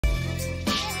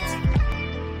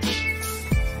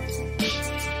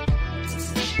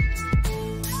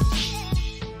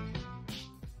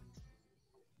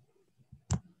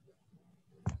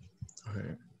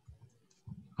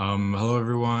Hello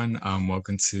everyone.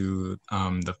 Welcome to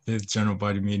the fifth general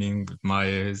body meeting with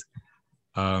MAES.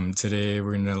 Today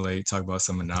we're gonna talk about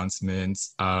some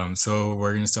announcements. So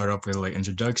we're gonna start off with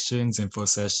introductions, info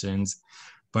sessions,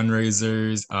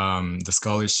 fundraisers, the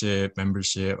scholarship,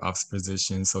 membership, office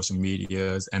positions, social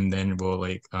medias, and then we'll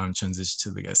transition to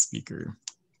the guest speaker.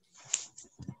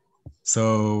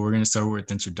 So we're gonna start with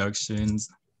introductions.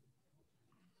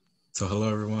 So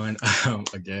hello everyone.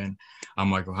 Again, I'm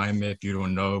Michael Jaime. If you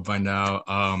don't know by now,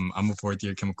 I'm a fourth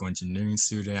year chemical engineering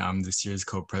student. I'm this year's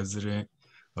co-president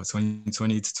of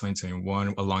 2020 to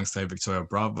 2021 alongside Victoria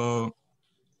Bravo.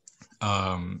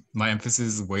 My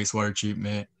emphasis is wastewater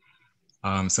treatment.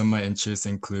 Some of my interests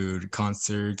include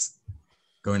concerts,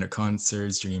 going to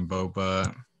concerts, drinking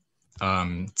boba,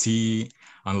 tea.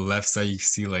 On the left side, you can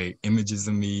see images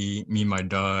of me, my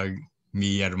dog,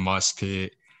 me at a mosh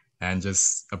pit, and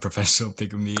just a professional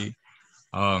pic of me.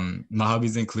 My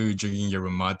hobbies include drinking yerba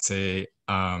mate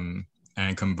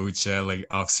and kombucha, like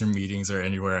officer meetings or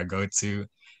anywhere I go to,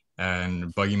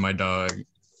 and bugging my dog.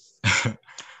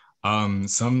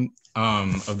 Some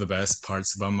of the best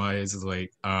parts about my is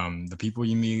the people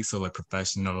you meet, so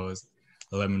professionals,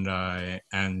 alumni,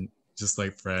 and just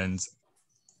friends.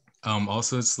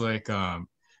 Also, it's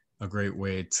a great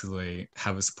way to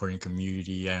have a supporting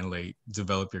community and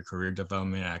develop your career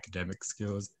development and academic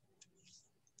skills.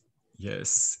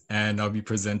 Yes, and I'll be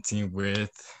presenting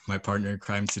with my partner in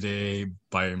crime today,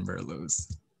 Byron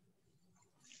Berlos.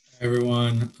 Hi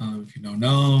everyone, if you don't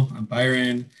know, I'm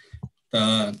Byron.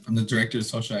 I'm the Director of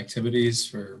Social Activities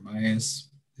for MAES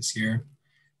this year.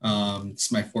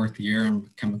 It's my fourth year. I'm a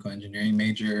chemical engineering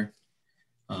major.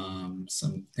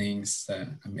 Some things that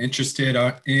I'm interested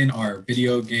in are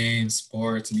video games,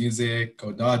 sports, music,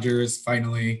 go Dodgers,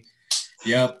 finally.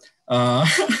 Yep.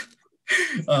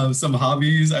 Some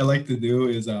hobbies I like to do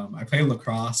is I play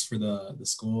lacrosse for the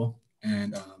school,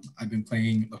 and I've been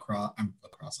playing lacrosse.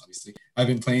 Obviously. I've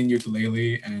been playing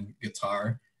ukulele and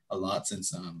guitar a lot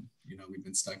since we've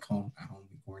been stuck at home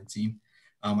in quarantine.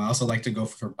 I also like to go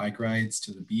for bike rides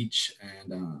to the beach,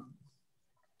 and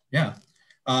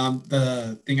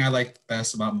the thing I like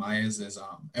best about MAES is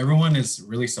everyone is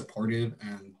really supportive,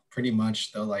 and pretty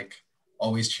much they'll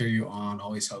always cheer you on,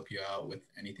 always help you out with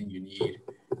anything you need.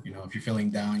 You know, if you're feeling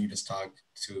down, you just talk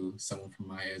to someone from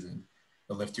MAES and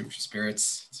they'll lift you up your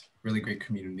spirits. It's a really great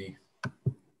community.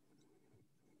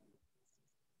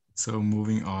 So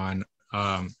moving on,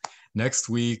 next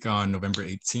week on November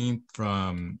 18th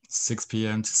from 6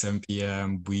 p.m. to 7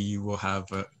 p.m., we will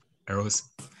have an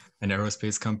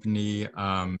aerospace company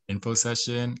info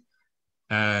session,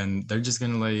 and they're just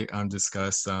gonna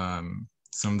discuss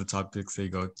some of the topics they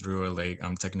go through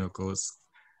are technical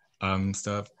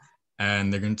stuff,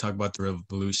 and they're gonna talk about the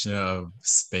revolution of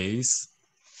space,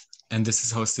 and this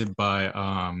is hosted by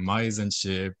MAES and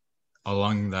SHIP.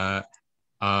 Along that,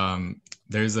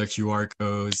 there's a QR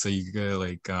code so you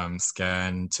could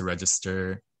scan to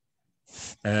register,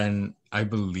 and I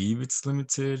believe it's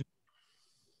limited,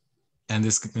 and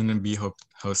this is gonna be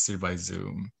hosted by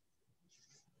Zoom.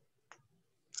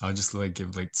 I'll just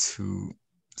give 2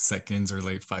 seconds or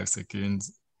 5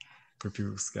 seconds for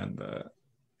people to scan that.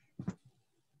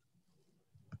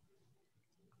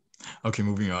 Okay,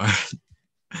 moving on.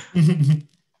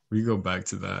 We go back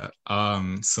to that.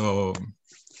 So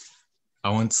I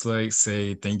want to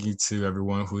say thank you to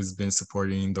everyone who's been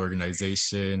supporting the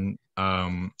organization.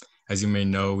 As you may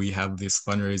know, we have this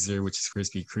fundraiser, which is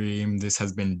Krispy Kreme. This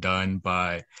has been done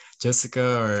by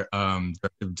Jessica, our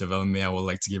Director of Development. I would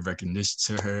like to give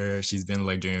recognition to her. She's been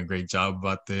doing a great job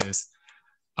about this.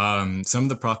 Some of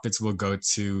the profits will go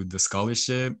to the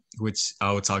scholarship, which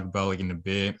I will talk about in a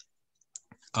bit.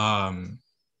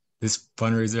 This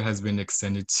fundraiser has been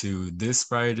extended to this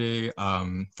Friday,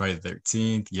 Friday the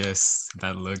 13th. Yes,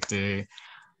 that look day.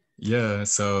 Yeah,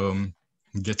 so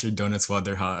get your donuts while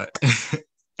they're hot.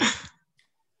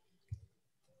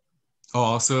 Oh,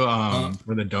 also,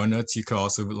 for the donuts, you could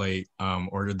also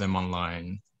order them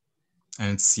online,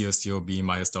 and it's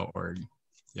CSULB-MAES.org.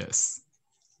 Yes.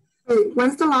 Wait,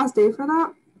 when's the last day for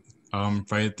that?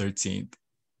 Friday the 13th.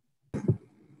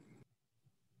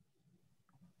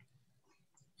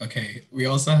 Okay, we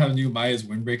also have new MAES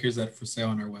windbreakers that are for sale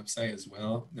on our website as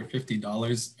well. They're $50,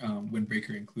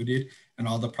 windbreaker included, and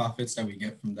all the profits that we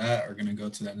get from that are going to go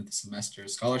to the end of the semester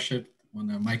scholarship, one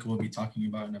that Michael will be talking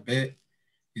about in a bit.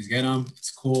 Please get them.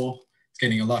 It's cool. It's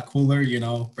getting a lot cooler,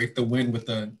 break the wind with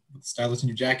the stylish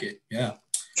new jacket. Yeah.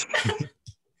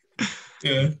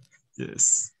 Yeah.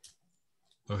 Yes.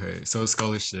 Okay, so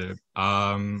scholarship.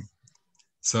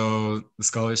 So the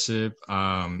scholarship,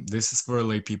 this is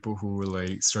for people who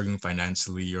are struggling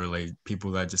financially, or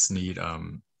people that just need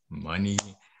money.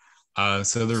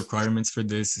 So the requirements for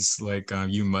this is like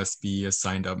you must be a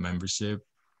signed up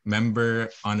member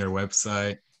on their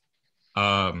website,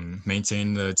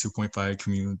 maintain the 2.5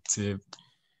 cumulative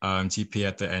GPA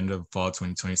at the end of fall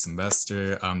 2020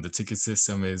 semester. The ticket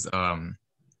system is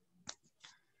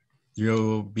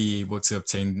you'll be able to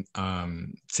obtain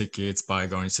tickets by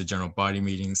going to general body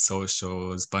meetings,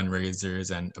 socials,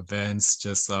 fundraisers, and events.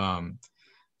 Just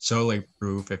show like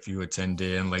proof if you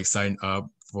attended and like sign up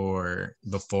for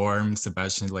the form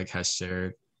Sebastian like has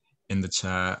shared in the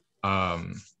chat.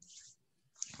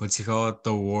 What's it called?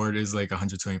 The award is like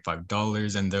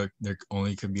 $125, and there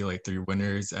only could be like 3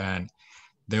 winners, and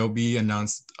they'll be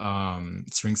announced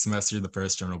spring semester, the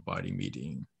first general body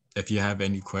meeting. If you have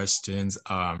any questions,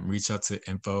 reach out to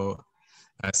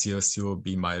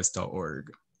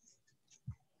info@CSULBMAES.org.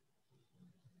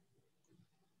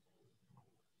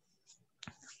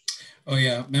 Oh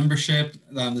yeah, membership.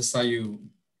 This is how you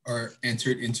are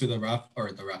entered into the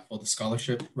the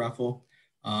scholarship raffle.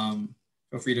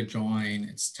 Feel free to join.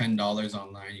 It's $10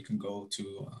 online. You can go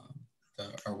to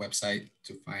our website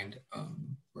to find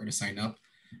where to sign up.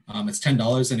 It's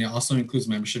 $10, and it also includes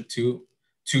membership to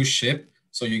SHIP.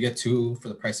 So you get 2 for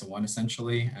the price of 1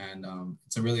 essentially, and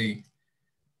it's a really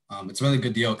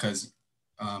good deal because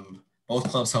both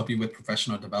clubs help you with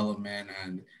professional development,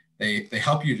 and they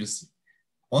help you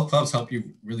both clubs help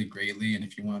you really greatly. And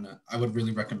if you want to, I would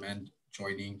really recommend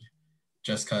joining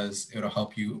just because it'll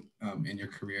help you in your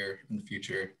career in the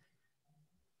future.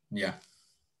 Yeah.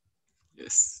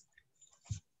 Yes.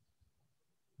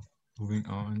 Moving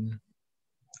on.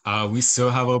 We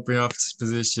still have open office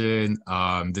position.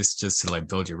 This is just to like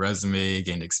build your resume,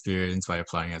 gain experience by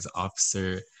applying as an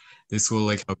officer. This will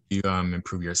like help you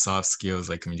improve your soft skills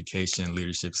like communication,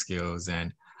 leadership skills,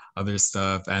 and other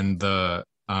stuff. And the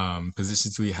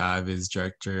positions we have is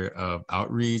director of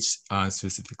outreach,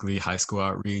 specifically high school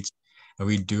outreach. And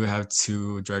we do have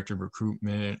 2 director of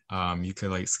recruitment. You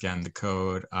could like scan the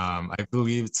code. I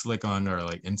believe it's like on our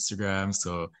like Instagram,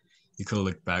 so you could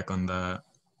look back on that.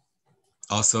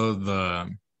 Also,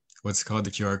 the what's called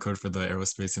the QR code for the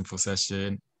aerospace info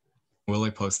session. We'll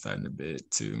like post that in a bit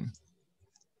too.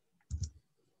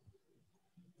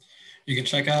 You can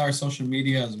check out our social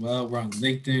media as well. We're on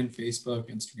LinkedIn, Facebook,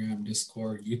 Instagram,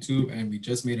 Discord, YouTube, and we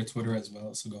just made a Twitter as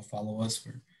well. So go follow us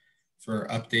for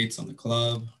updates on the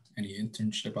club, any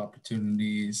internship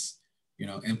opportunities,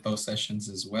 info sessions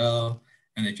as well.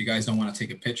 And if you guys don't want to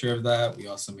take a picture of that, we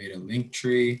also made a link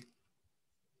tree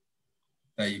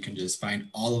that you can just find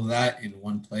all of that in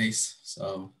one place.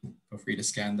 So feel free to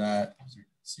scan that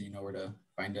so you know where to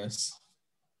find us.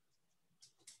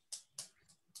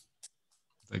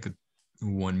 Like a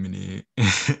 1 minute.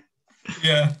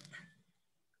 Yeah.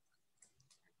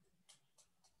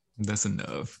 That's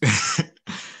enough.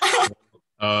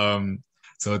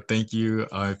 So thank you.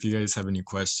 If you guys have any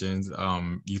questions,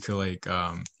 you could like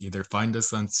either find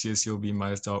us on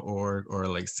csulbmaes.org or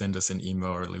like send us an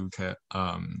email, or like we can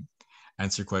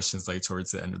answer questions like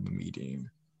towards the end of the meeting.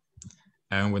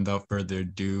 And without further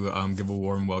ado, give a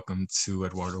warm welcome to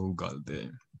Eduardo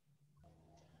Ugalde.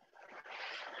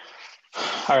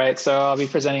 All right, so I'll be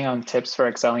presenting on tips for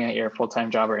excelling at your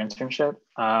full-time job or internship.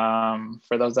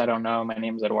 For those that don't know, my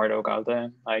name is Eduardo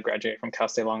Ugalde. I graduated from Cal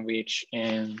State Long Beach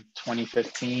in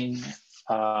 2015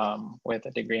 with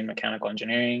a degree in mechanical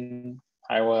engineering.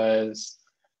 I was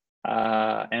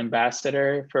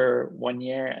ambassador for 1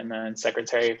 year and then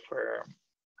secretary for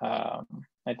I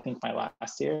think my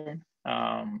last year.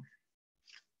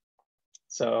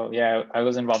 So yeah, I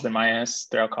was involved in MAES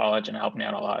throughout college and it helped me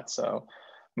out a lot. So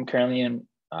I'm currently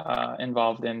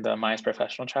involved in the MAES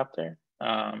professional chapter.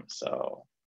 So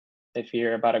if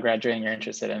you're about to graduate and you're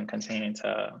interested in continuing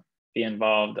to be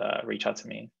involved, reach out to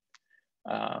me.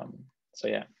 So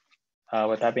yeah,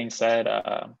 with that being said,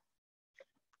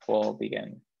 we'll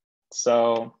begin.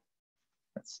 So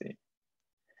let's see.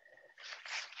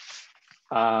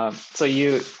 So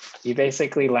you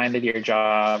basically landed your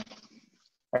job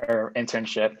or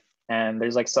internship, and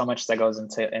there's like so much that goes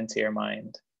into your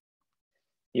mind.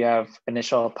 You have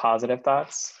initial positive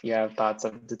thoughts. You have thoughts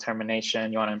of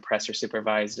determination. You want to impress your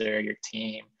supervisor, your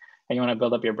team, and you want to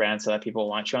build up your brand so that people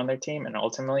want you on their team. And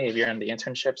ultimately, if you're in the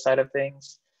internship side of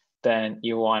things, then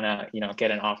you want to,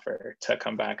 get an offer to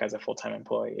come back as a full-time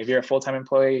employee. If you're a full-time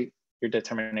employee, your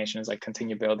determination is like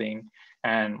continue building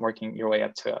and working your way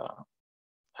up to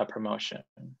a promotion.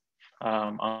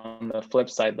 On the flip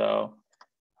side, though,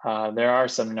 there are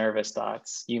some nervous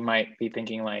thoughts. You might be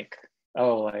thinking like,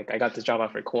 oh, like I got this job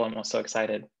offer, cool, I'm so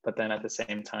excited. But then at the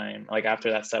same time, like after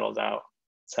that settles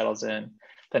in,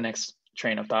 the next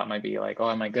train of thought might be like, oh,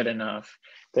 am I good enough?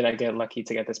 Did I get lucky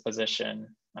to get this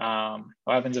position? What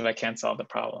happens if I can't solve the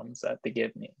problems that they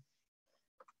give me?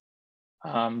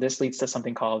 This leads to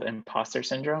something called imposter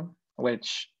syndrome,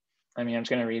 which, I mean, I'm just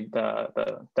going to read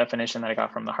the definition that I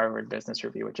got from the Harvard Business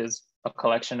Review, which is a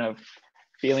collection of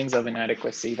feelings of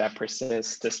inadequacy that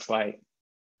persist despite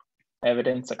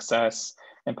evident success.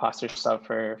 Imposters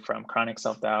suffer from chronic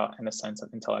self-doubt and a sense of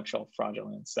intellectual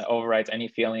fraudulence that overrides any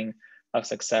feeling of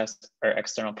success or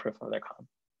external proof of their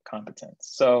competence.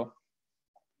 So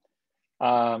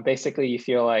basically, you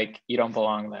feel like you don't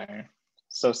belong there.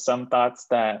 So some thoughts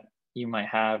that you might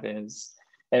have is,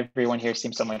 everyone here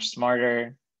seems so much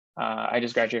smarter. I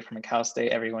just graduated from Cal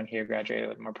State. Everyone here graduated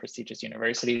with more prestigious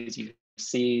universities,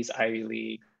 UCs, Ivy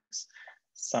Leagues.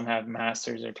 Some have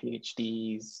masters or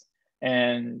PhDs.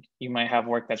 And you might have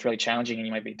work that's really challenging, and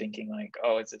you might be thinking like,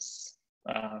 oh, is this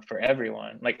for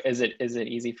everyone? Like, is it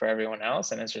easy for everyone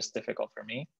else and it's just difficult for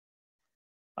me?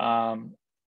 And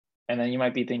then you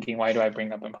might be thinking, why do I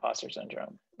bring up imposter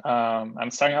syndrome?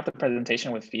 I'm starting off the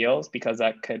presentation with feels because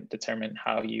that could determine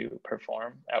how you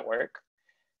perform at work.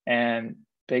 And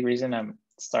big reason I'm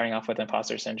starting off with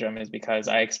imposter syndrome is because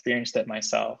I experienced it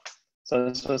myself. So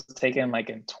this was taken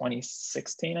like in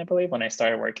 2016, I believe, when I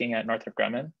started working at Northrop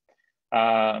Grumman.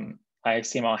 I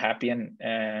seem all happy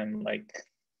and like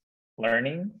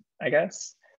learning, I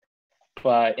guess.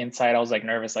 But inside I was like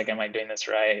nervous, like, am I doing this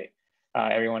right?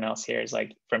 Everyone else here is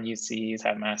like from UCs,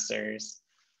 have masters,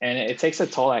 and it takes a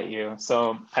toll at you.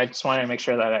 So I just wanted to make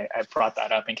sure that I brought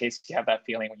that up in case you have that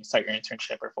feeling when you start your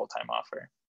internship or full-time offer,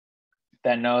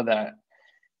 that know that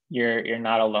you're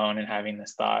not alone in having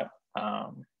this thought,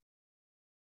 and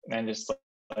just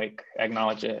like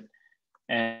acknowledge it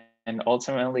and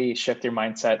ultimately shift your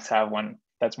mindset to have one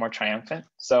that's more triumphant.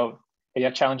 So if you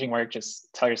have challenging work,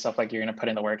 just tell yourself like you're going to put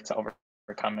in the work to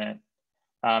overcome it.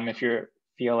 If you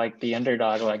feel like the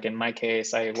underdog, like in my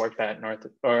case, I worked at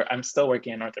I'm still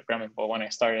working at Northrop Grumman, but when I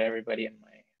started, everybody in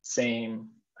my same,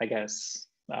 I guess,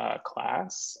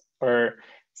 class, or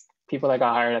people that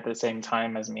got hired at the same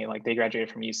time as me, like they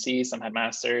graduated from UC, some had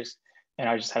masters, and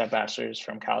I just had a bachelor's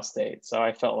from Cal State. So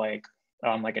I felt like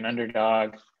I'm like an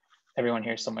underdog. Everyone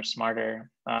here is so much smarter.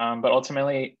 But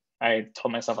ultimately, I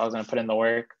told myself I was going to put in the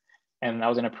work, and I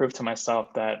was going to prove to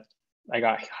myself that I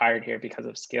got hired here because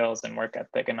of skills and work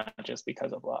ethic and not just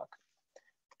because of luck.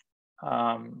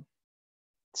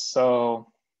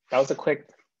 So that was a quick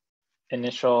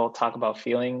initial talk about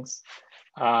feelings.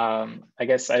 I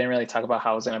guess I didn't really talk about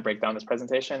how I was going to break down this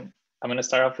presentation. I'm going to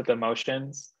start off with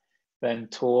emotions, then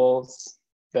tools,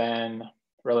 then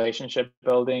relationship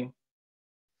building,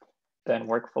 then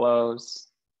workflows,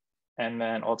 and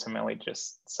then ultimately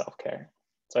just self-care.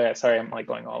 So yeah, sorry, I'm like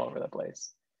going all over the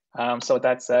place. So with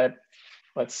that said,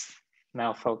 let's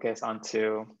now focus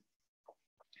onto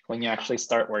when you actually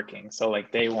start working. So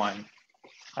like day one,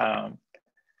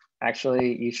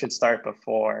 actually you should start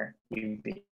before you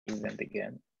even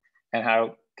begin. And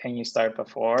how can you start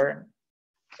before?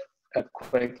 A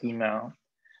quick email.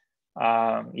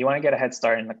 You want to get a head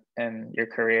start in your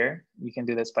career. You can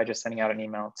do this by just sending out an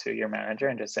email to your manager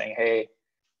and just saying, hey,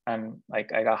 I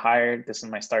got hired, this is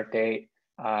my start date.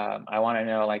 I want to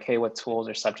know like, hey, what tools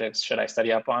or subjects should I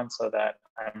study up on so that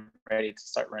I'm ready to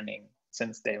start running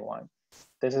since day one.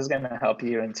 This is going to help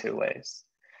you in two ways.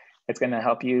 It's going to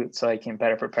help you so you can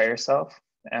better prepare yourself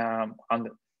on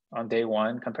day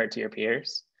one compared to your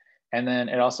peers. And then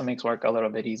it also makes work a little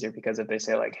bit easier because if they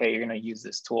say like, hey, you're going to use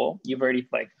this tool, you've already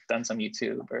like done some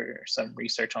YouTube or some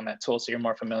research on that tool. So you're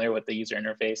more familiar with the user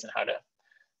interface and how to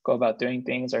go about doing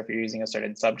things. Or if you're using a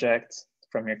certain subject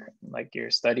from your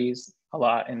studies a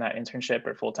lot in that internship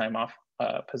or full-time off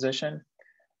position,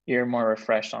 you're more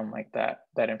refreshed on like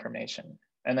that information.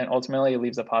 And then ultimately it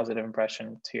leaves a positive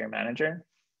impression to your manager.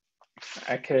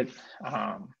 I can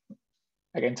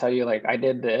tell you like I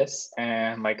did this,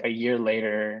 and like a year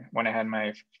later when I had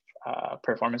my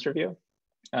performance review,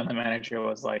 the manager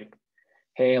was like,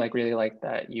 hey, like really like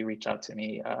that you reached out to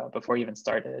me before you even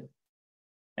started,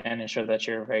 and it showed that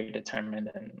you're very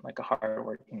determined and like a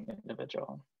hardworking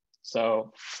individual.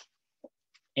 So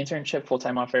internship,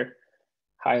 full-time offer,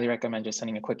 highly recommend just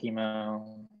sending a quick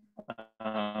email.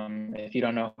 If you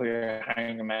don't know who your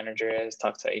hiring manager is,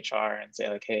 talk to HR and say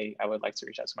like, hey, I would like to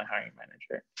reach out to my hiring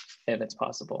manager if it's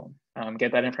possible.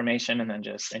 Get that information and then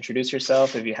just introduce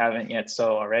yourself if you haven't yet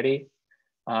so already.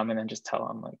 And then just tell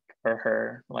them like, or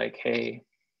her like, hey,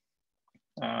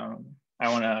 I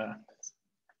want to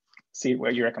see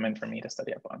what you recommend for me to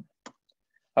study up on.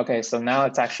 Okay, so now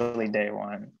it's actually day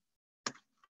one.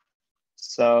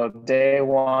 So day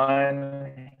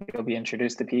one, you'll be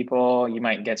introduced to people. You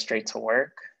might get straight to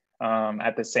work.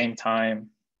 At the same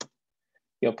time,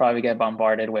 you'll probably get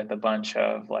bombarded with a bunch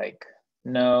of like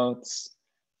notes,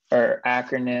 or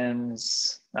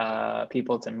acronyms,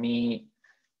 people to meet,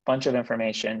 bunch of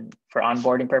information for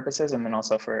onboarding purposes, and then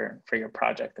also for your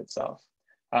project itself.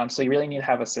 So you really need to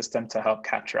have a system to help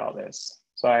capture all this.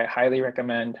 So I highly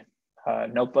recommend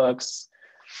notebooks,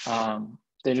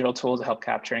 digital tools to help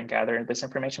capture and gather this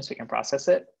information so you can process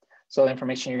it. So the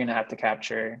information you're gonna have to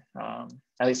capture,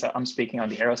 at least I'm speaking on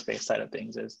the aerospace side of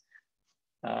things, is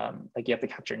like you have to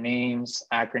capture names,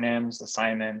 acronyms,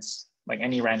 assignments, like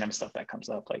any random stuff that comes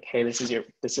up, like, hey, this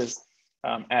is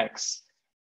X.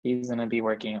 He's gonna be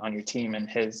working on your team, and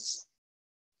he's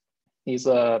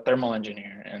a thermal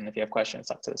engineer, and if you have questions,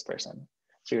 talk to this person.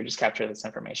 So you just capture this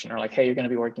information. Or like, hey, you're gonna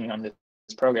be working on this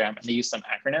program, and they use some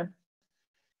acronym,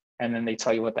 and then they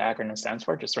tell you what the acronym stands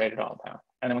for, just write it all down.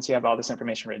 And then once you have all this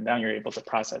information written down, you're able to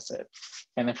process it.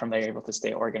 And then from there, you're able to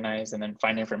stay organized and then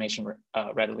find information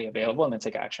readily available and then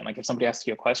take action. Like if somebody asks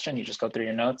you a question, you just go through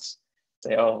your notes,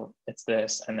 say, oh, it's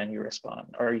this, and then you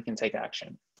respond. Or you can take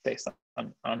action based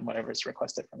on whatever is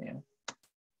requested from you.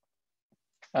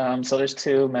 So there's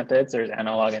two methods, there's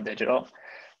analog and digital.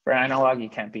 For analog, you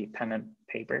can't beat pen and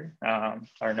paper,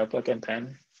 or notebook and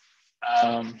pen.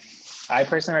 I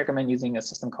personally recommend using a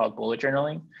system called bullet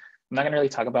journaling. I'm not gonna really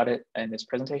talk about it in this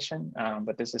presentation,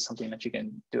 but this is something that you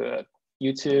can do a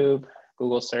YouTube,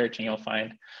 Google search, and you'll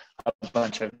find a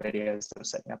bunch of videos of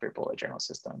setting up your bullet journal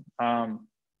system.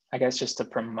 I guess just to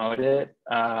promote it,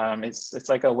 it's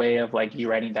like a way of like you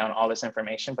writing down all this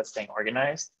information, but staying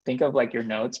organized. Think of like your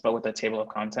notes, but with a table of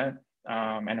content,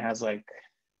 and it has like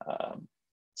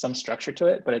some structure to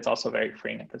it, but it's also very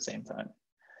freeing at the same time.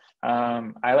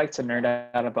 I like to nerd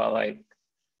out about like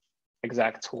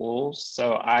exact tools.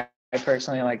 So I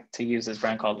personally like to use this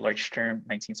brand called Leuchtturm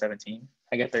 1917.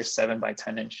 I get their 7 by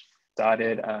 10 inch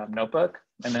dotted notebook,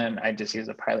 and then I just use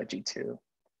a Pilot G2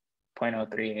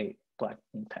 .038 black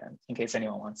ink pen in case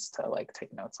anyone wants to like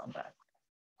take notes on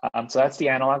that. So that's the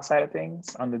analog side of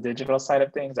things. On the digital side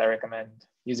of things, I recommend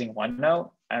using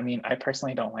OneNote. I mean, I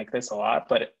personally don't like this a lot,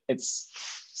 but it's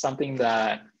something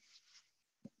that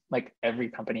like every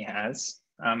company has.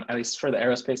 At least for the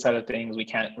aerospace side of things, we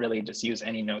can't really just use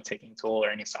any note-taking tool or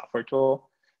any software tool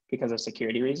because of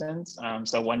security reasons.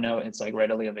 So OneNote, it's like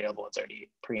readily available. It's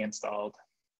already pre-installed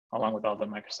along with all the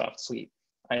Microsoft Suite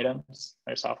items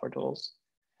or software tools.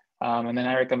 And then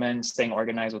I recommend staying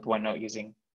organized with OneNote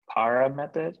using PARA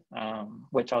method,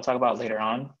 which I'll talk about later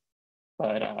on.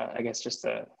 But I guess just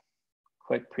a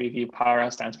quick preview,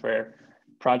 PARA stands for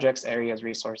Projects, Areas,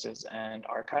 Resources, and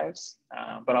Archives.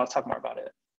 But I'll talk more about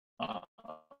it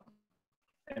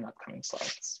in upcoming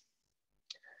slides.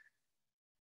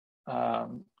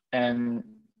 And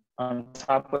on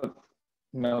top of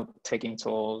note-taking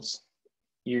tools,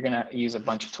 you're gonna use a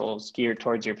bunch of tools geared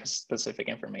towards your specific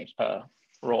information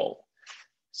role.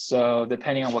 So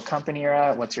depending on what company you're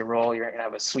at, what's your role, you're gonna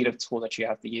have a suite of tools that you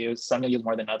have to use. Some you use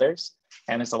more than others,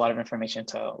 and it's a lot of information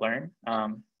to learn.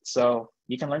 So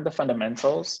you can learn the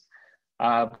fundamentals,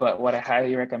 but what I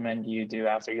highly recommend you do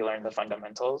after you learn the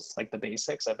fundamentals, like the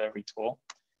basics of every tool,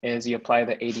 is you apply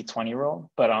the 80-20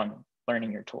 rule, but on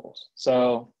learning your tools.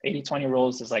 So 80-20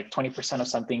 rules is like 20% of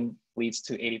something leads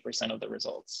to 80% of the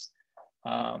results.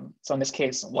 So in this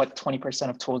case, what 20%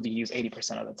 of tools do you use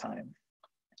 80% of the time?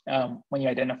 When you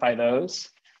identify those,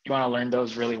 you want to learn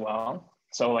those really well.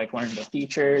 So like learn the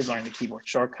features, learn the keyboard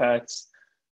shortcuts,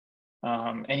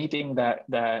 anything that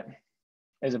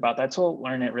is about that tool,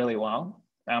 learn it really well.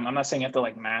 I'm not saying you have to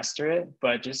like master it,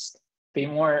 but just be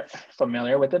more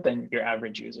familiar with it than your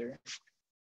average user.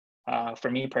 For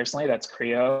me personally, that's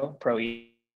Creo Pro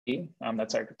E.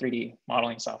 That's our 3D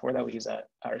modeling software that we use at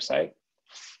our site.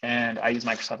 And I use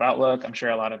Microsoft Outlook. I'm sure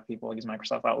a lot of people use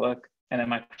Microsoft Outlook, and then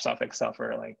Microsoft Excel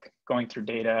for like going through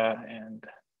data and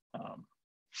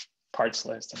parts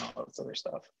list and all this other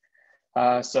stuff.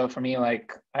 So for me,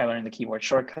 like I learned the keyboard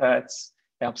shortcuts.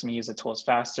 It helps me use the tools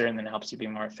faster, and then it helps you be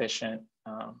more efficient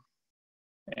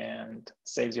and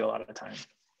saves you a lot of time.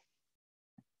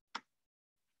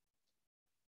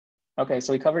 Okay,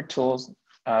 so we covered tools.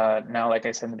 Now, like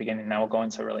I said in the beginning, now we'll go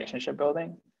into relationship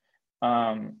building.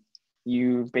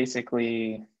 You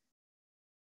basically,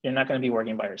 you're not going to be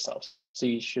working by yourself. So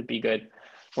you should be good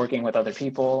working with other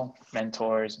people,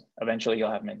 mentors. Eventually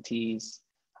you'll have mentees,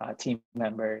 team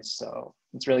members. So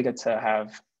it's really good to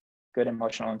have good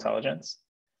emotional intelligence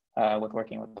with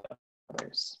working with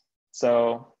others.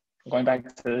 So going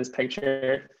back to this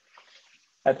picture,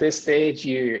 at this stage,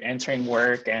 you're entering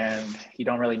work and you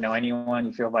don't really know anyone,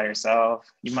 you feel by yourself.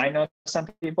 You might know some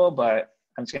people, but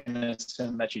I'm just gonna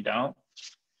assume that you don't.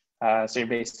 So you're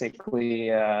basically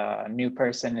a new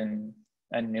person in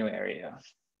a new area.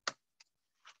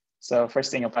 So first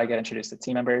thing, you'll probably get introduced to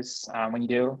team members. When you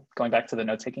do, going back to the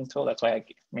note-taking tool, that's why I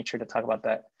make sure to talk about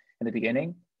that in the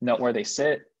beginning. Note where they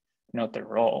sit, note their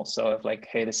role. So if like,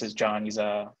 hey, this is John, he's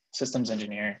a systems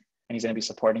engineer, and he's gonna be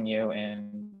supporting you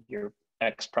in your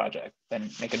X project,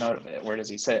 then make a note of it. Where does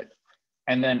he sit?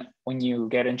 And then when you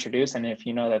get introduced, and if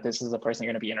you know that this is a person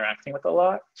you're gonna be interacting with a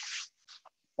lot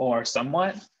or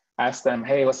somewhat, ask them,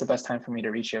 hey, what's the best time for me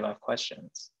to reach you if I have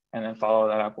questions? And then follow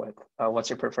that up with what's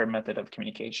your preferred method of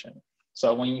communication?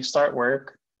 So when you start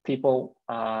work, people,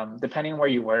 depending on where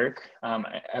you work,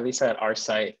 at least at our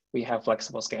site, we have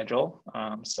flexible schedule.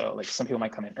 So like some people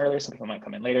might come in earlier, some people might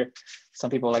come in later. Some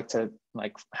people like to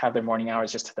like have their morning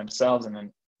hours just to themselves and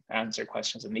then answer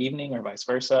questions in the evening or vice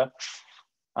versa.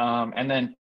 And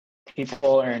then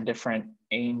people are in different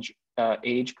age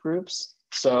groups.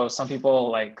 So some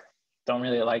people like don't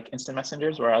really like instant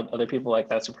messengers, where other people like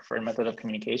that's a preferred method of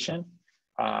communication.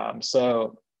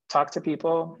 So talk to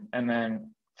people and then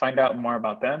find out more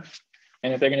about them.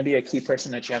 And if they're going to be a key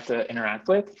person that you have to interact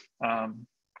with,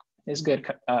 is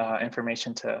good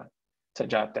information to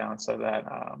jot down, so that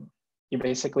you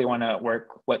basically want to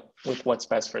work with what's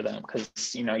best for them,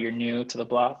 because you know you're new to the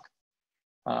block.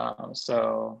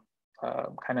 So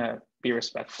kind of be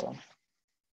respectful.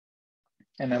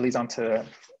 And that leads on to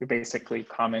basically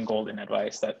common golden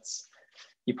advice that's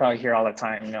you probably hear all the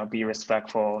time, you know, be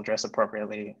respectful, dress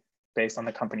appropriately based on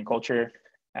the company culture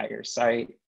at your site,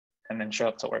 and then show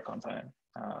up to work on time.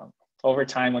 Over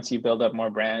time, once you build up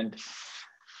more brand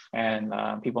and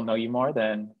people know you more,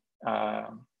 then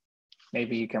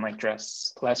maybe you can like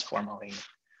dress less formally.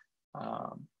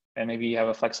 And maybe you have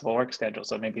a flexible work schedule.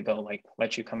 So maybe they'll like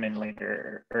let you come in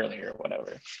later or earlier or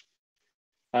whatever.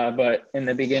 But in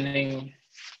the beginning,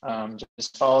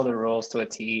 just follow the rules to a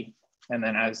T. And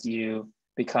then as you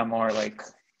become more like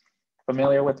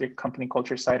familiar with your company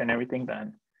culture site and everything,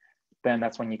 then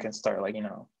that's when you can start like, you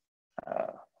know,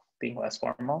 being less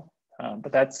formal.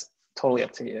 But that's totally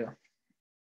up to you.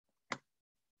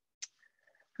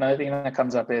 Another thing that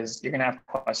comes up is you're gonna have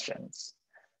questions.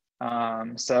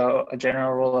 So a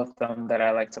general rule of thumb that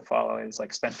I like to follow is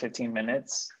like spend 15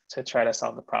 minutes to try to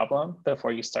solve the problem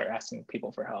before you start asking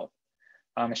people for help.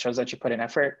 It shows that you put in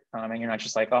effort, and you're not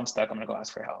just like, oh, I'm stuck, I'm gonna go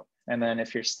ask for help. And then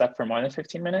if you're stuck for more than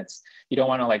 15 minutes, you don't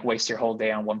wanna like waste your whole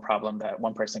day on one problem that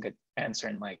one person could answer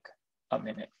in like a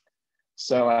minute.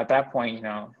 So at that point, you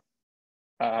know,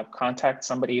 contact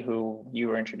somebody who you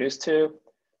were introduced to,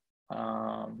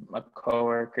 a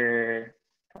coworker,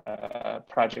 a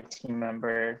project team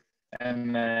member,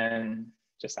 and then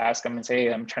just ask them and say,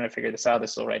 hey, I'm trying to figure this out.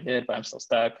 This is what I did, but I'm still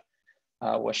stuck.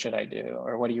 What should I do?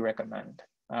 Or what do you recommend?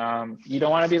 You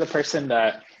don't want to be the person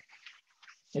that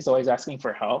is always asking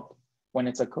for help when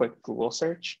it's a quick Google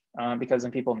search, because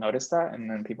then people notice that and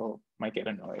then people might get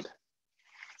annoyed.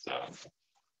 So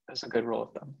that's a good rule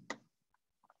of thumb.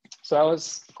 So that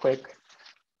was a quick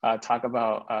talk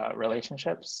about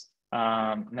relationships.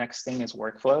 Next thing is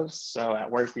workflows. So at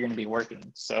work, you're going to be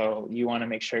working. So you want to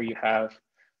make sure you have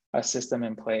a system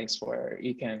in place where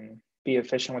you can be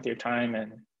efficient with your time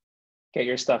and get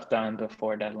your stuff done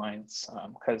before deadlines.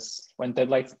 Because when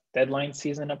deadline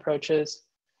season approaches,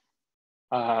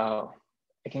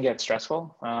 it can get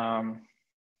stressful.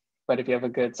 But if you have a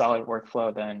good solid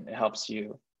workflow, then it helps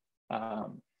you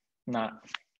not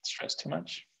stress too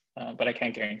much. But I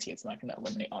can't guarantee it's not going to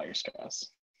eliminate all your stress.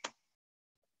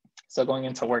 So going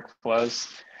into workflows,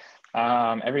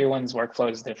 everyone's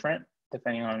workflow is different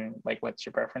depending on like what's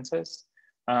your preferences.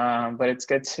 But it's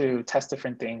good to test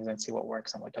different things and see what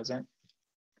works and what doesn't.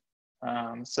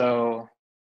 So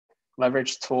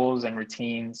leverage tools and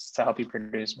routines to help you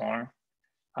produce more.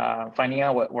 Finding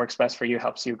out what works best for you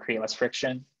helps you create less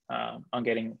friction on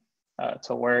getting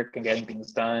to work and getting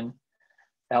things done.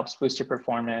 It helps boost your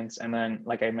performance. And then,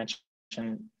 like I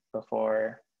mentioned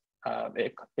before,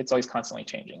 it's always constantly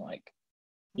changing. Like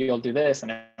you'll do this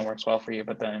and it works well for you,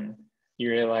 but then you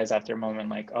realize after a moment,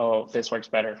 like, oh, this works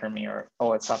better for me, or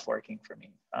oh, it stopped working for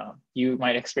me. You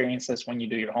might experience this when you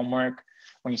do your homework,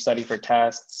 when you study for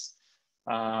tests,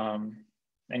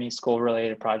 any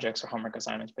school-related projects or homework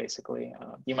assignments, basically.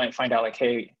 You might find out like,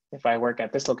 hey, if I work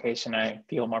at this location, I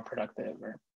feel more productive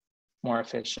or more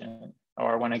efficient.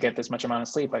 Or when I get this much amount of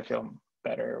sleep, I feel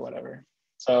better or whatever.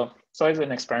 So it's always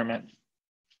an experiment,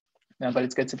 but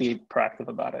it's good to be proactive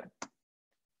about it.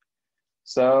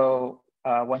 So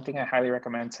one thing I highly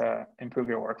recommend to improve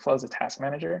your workflow is a task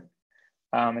manager.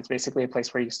 It's basically a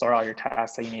place where you store all your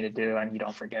tasks that you need to do and you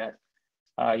don't forget.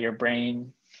 Your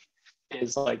brain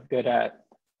is like good at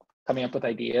coming up with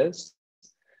ideas,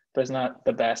 but it's not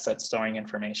the best at storing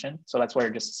information. So that's where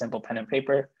just a simple pen and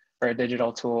paper or a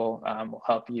digital tool will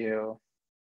help you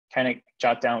kind of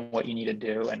jot down what you need to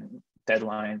do and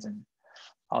deadlines and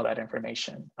all that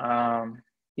information.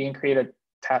 You can create a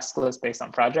task list based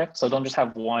on project. So don't just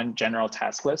have one general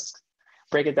task list.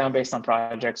 Break it down based on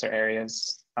projects or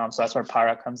areas. So that's where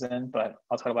Para comes in, but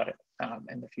I'll talk about it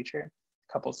in the future,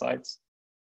 a couple slides.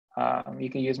 You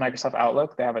can use Microsoft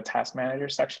Outlook. They have a task manager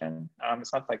section.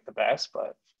 It's not like the best,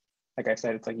 but like I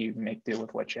said, it's like you make do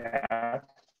with what you have.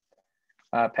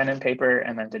 Pen and paper,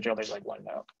 and then digital, there's like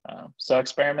OneNote. So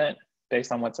experiment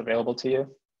based on what's available to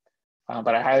you.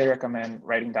 But I highly recommend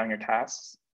writing down your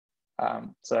tasks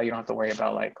so that you don't have to worry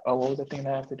about like, oh, what was the thing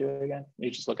that I have to do again? You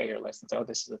just look at your list and say, oh,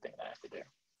 this is the thing that I have to do.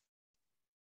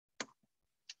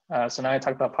 So now I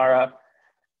talked about Para.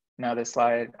 Now this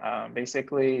slide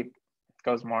basically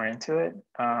goes more into it.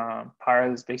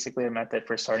 Para is basically a method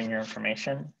for sorting your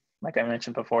information. Like I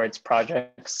mentioned before, it's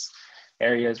projects,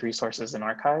 areas, resources, and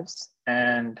archives.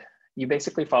 And you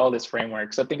basically follow this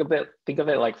framework. So think of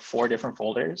it like 4 different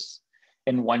folders.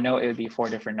 In OneNote, it would be 4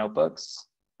 different notebooks.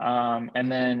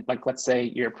 And then like, let's say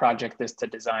your project is to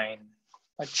design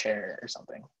a chair or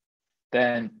something.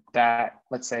 Then that,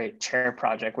 let's say, chair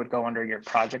project would go under your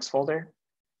projects folder.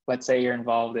 Let's say you're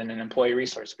involved in an employee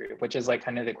resource group, which is like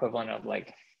kind of the equivalent of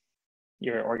like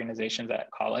your organizations at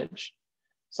college.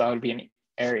 So it would be an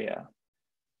area.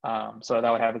 So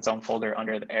that would have its own folder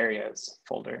under the areas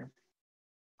folder.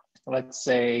 Let's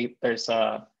say there's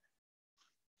a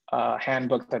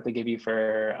handbook that they give you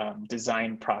for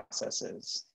design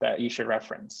processes that you should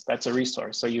reference. That's a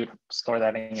resource. So you store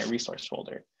that in your resource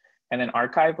folder. And then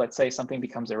archive, let's say something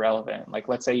becomes irrelevant. Like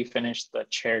let's say you finish the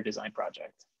chair design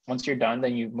project. Once you're done,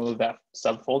 then you move that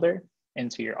subfolder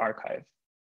into your archive.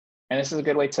 And this is a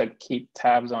good way to keep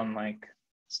tabs on like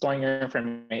storing your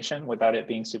information without it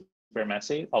being super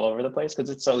messy all over the place, because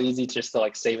it's so easy just to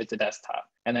like save it to desktop.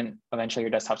 And then eventually your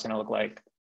desktop's gonna look like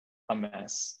a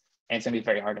mess. And it's gonna be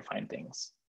very hard to find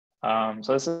things.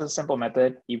 So this is a simple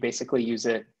method. You basically use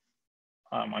it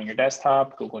on your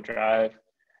desktop, Google Drive,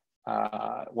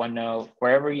 OneNote,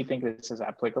 wherever you think this is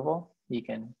applicable. You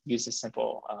can use this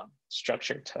simple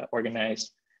structure to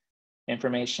organize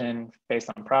information based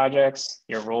on projects,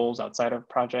 your roles outside of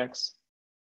projects,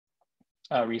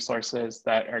 resources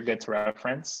that are good to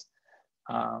reference,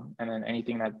 and then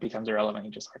anything that becomes irrelevant,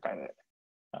 you just archive it.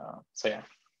 So yeah.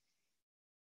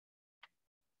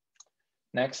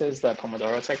 Next is the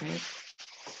Pomodoro technique.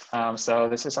 So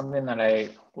this is something that I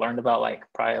learned about like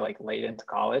probably like late into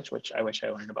college, which I wish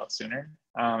I learned about sooner.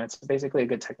 It's basically a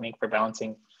good technique for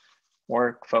balancing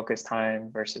work, focus time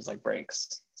versus like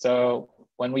breaks. So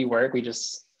when we work, we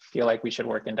just feel like we should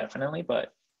work indefinitely,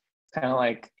 but kind of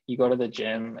like you go to the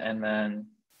gym and then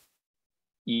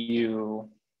you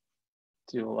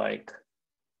do like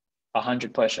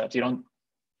 100 push-ups. You don't,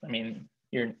 I mean,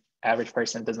 your average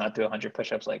person does not do 100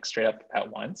 push-ups like straight up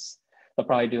at once. They'll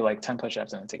probably do like 10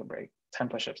 push-ups and then take a break, 10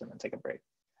 push-ups and then take a break.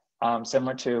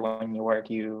 Similar to when you work,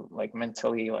 you like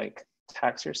mentally like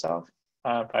tax yourself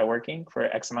by working for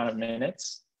X amount of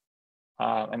minutes,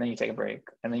 and then you take a break,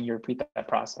 and then you repeat that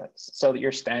process. So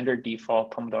your standard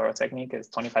default Pomodoro technique is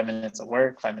 25 minutes of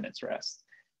work, 5 minutes rest.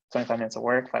 25 minutes of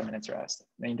work, 5 minutes rest.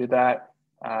 Then you do that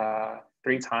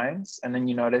 3 times, and then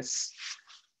you notice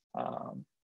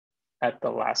at the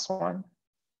last one,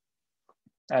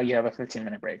 you have a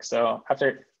 15-minute break. So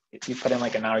after you put in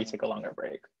like an hour, you take a longer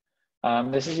break.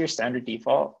 This is your standard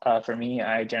default. For me,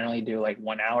 I generally do like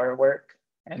 1 hour work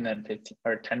and then 15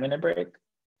 or 10-minute break.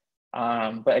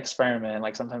 But experiment,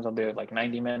 like sometimes I'll do like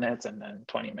 90 minutes and then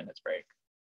 20 minutes break.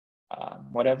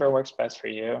 Whatever works best for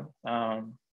you.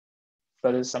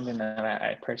 But it's something that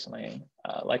I personally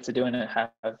like to do and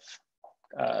have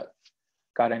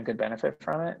gotten good benefit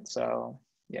from it. So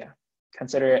yeah,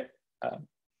 consider it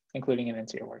including it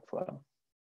into your workflow.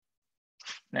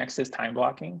 Next is time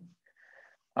blocking.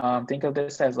 Think of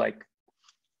this as like,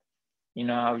 you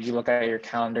know, how you look at your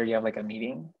calendar, you have like a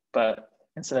meeting, but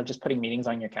instead of just putting meetings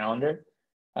on your calendar,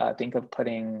 think of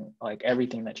putting like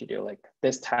everything that you do, like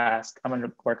this task, I'm going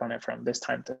to work on it from this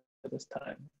time to this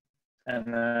time.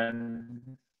 And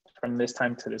then from this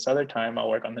time to this other time, I'll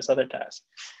work on this other task.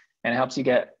 And it helps you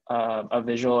get a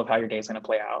visual of how your day is going to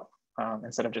play out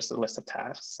instead of just a list of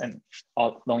tasks and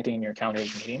the only thing in your calendar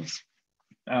is meetings.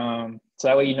 So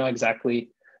that way you know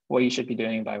exactly what you should be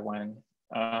doing by when.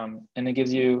 And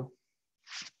it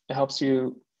helps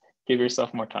you give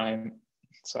yourself more time.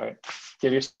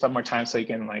 Give yourself more time so you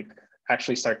can like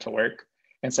actually start to work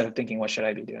instead of thinking, what should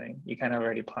I be doing? You kind of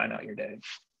already plan out your day.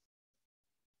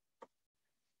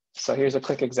 So here's a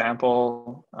quick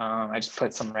example. I just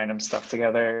put some random stuff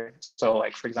together. So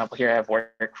like, for example, here I have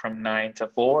work from 9 to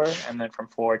 4 and then from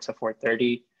 4 to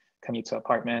 4:30. commute to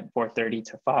apartment, 4:30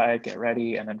 to 5, get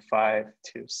ready, and then 5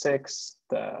 to 6,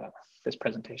 this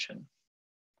presentation.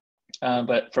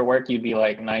 But for work, you'd be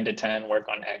like 9 to 10, work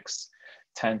on X,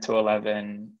 10 to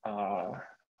 11,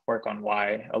 work on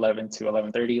Y, 11 to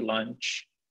 11:30, lunch,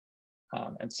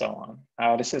 and so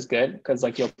on. This is good because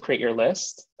like you'll create your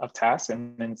list of tasks,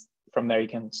 and then from there you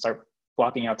can start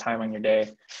blocking out time on your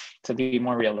day to be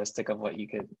more realistic of what you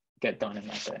could get done in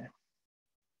that day.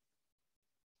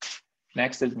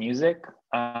 Next is music.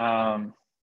 I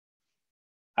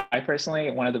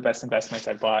personally, one of the best investments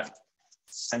I bought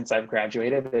since I've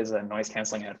graduated is noise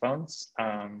canceling headphones.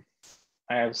 I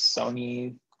have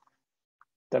Sony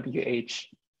WH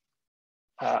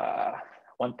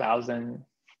 1000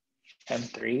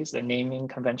 M3s. Their naming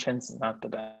convention's not the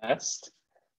best.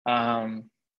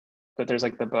 But there's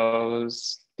like the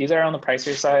Bose. These are on the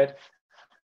pricier side.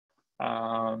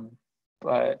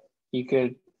 But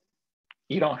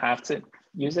you don't have to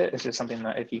use it. It's just something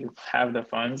that if you have the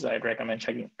funds, I'd recommend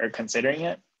checking or considering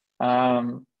it.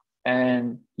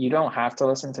 And you don't have to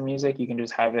listen to music. You can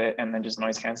just have it and then just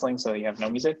noise canceling so you have no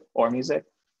music or music.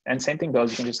 And same thing goes,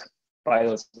 you can just buy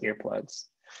those earplugs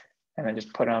and then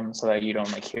just put them so that you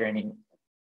don't like hear any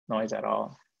noise at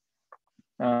all.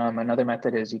 Another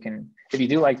method is you can, if you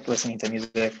do like listening to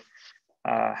music,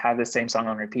 have the same song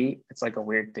on repeat. It's like a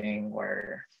weird thing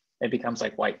where it becomes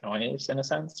like white noise in a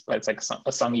sense, but it's like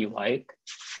a song you like.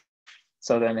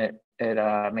 So then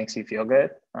it makes you feel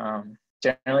good.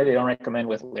 Generally, they don't recommend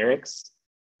with lyrics,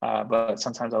 but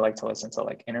sometimes I like to listen to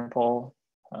like Interpol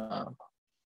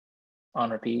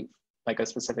on repeat, like a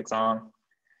specific song,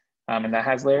 and that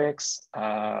has lyrics.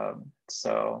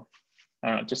 So I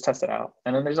don't know, just test it out.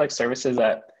 And then there's like services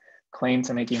that claim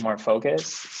to make you more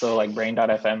focused. So like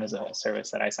brain.fm is a service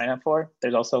that I sign up for.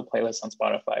 There's also playlists on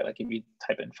Spotify, like if you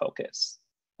type in focus.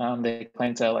 They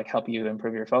claim to like help you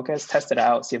improve your focus. Test it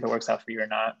out, see if it works out for you or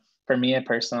not. For me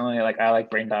personally, like I like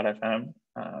brain.fm.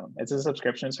 It's a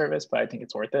subscription service, but I think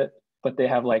it's worth it. But they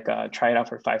have like try it out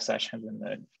for 5 sessions and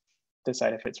then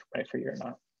decide if it's right for you or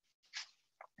not.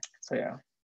 So yeah.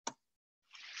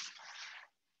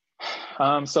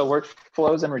 So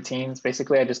workflows and routines,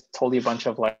 basically I just told you a bunch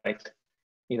of like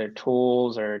either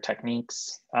tools or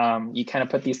techniques. You kind of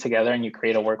put these together and you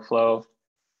create a workflow,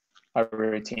 a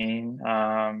routine.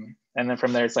 And then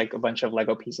from there, it's like a bunch of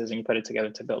Lego pieces and you put it together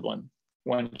to build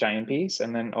one giant piece.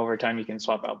 And then over time you can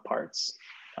swap out parts.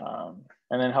 And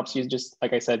then it helps you just,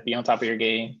 like I said, be on top of your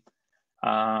game.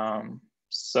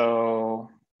 So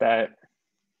that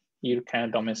you kind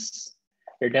of don't miss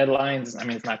your deadlines. I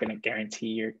mean, it's not going to guarantee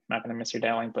you're not going to miss your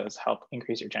deadline, but it's help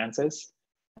increase your chances.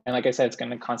 And like I said, it's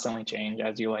going to constantly change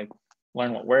as you like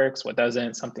learn what works, what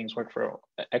doesn't. Some things work for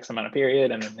X amount of period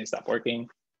and then they stop working.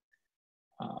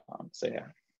 So yeah.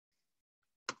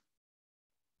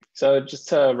 So just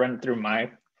to run through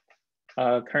my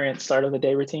current start of the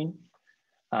day routine.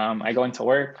 I go into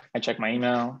work, I check my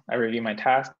email, I review my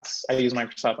tasks, I use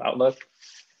Microsoft Outlook.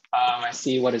 I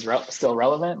see what is still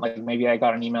relevant. Like maybe I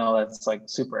got an email that's like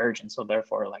super urgent. So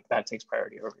therefore like that takes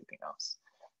priority over everything else.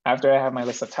 After I have my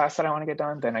list of tasks that I want to get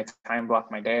done, then I time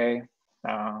block my day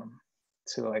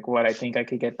to like what I think I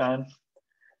could get done.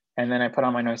 And then I put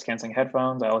on my noise canceling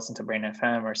headphones. I listen to Brain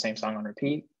FM or same song on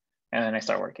repeat. And then I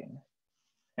start working.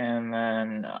 And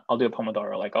then I'll do a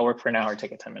Pomodoro. Like I'll work for an hour,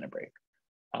 take a 10-minute break.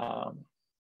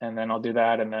 And then I'll do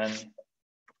that. And then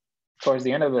towards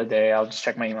the end of the day, I'll just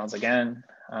check my emails again.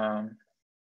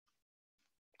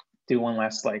 Do one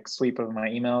last like sweep of my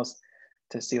emails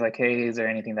to see like, hey, is there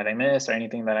anything that I missed or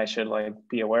anything that I should like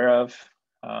be aware of?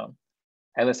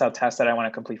 I list out tasks that I want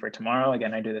to complete for tomorrow.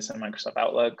 Again, I do this in Microsoft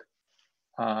Outlook.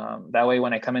 That way,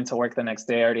 when I come into work the next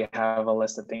day, I already have a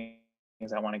list of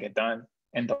things I want to get done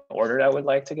in the order I would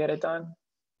like to get it done.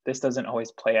 This doesn't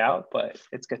always play out, but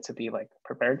it's good to be like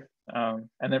prepared. And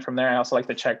then from there, I also like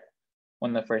to check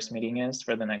when the first meeting is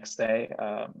for the next day.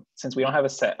 Since we don't have a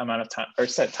set amount of time or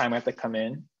set time we have to come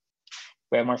in,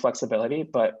 we have more flexibility,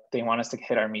 but they want us to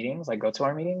hit our meetings, like go to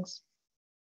our meetings.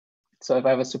 So if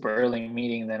I have a super early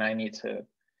meeting, then I need to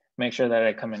make sure that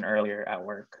I come in earlier at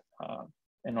work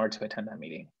in order to attend that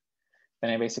meeting.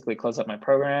 Then I basically close up my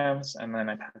programs and then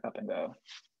I pack up and go.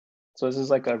 So this is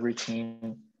like a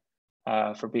routine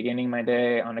for beginning my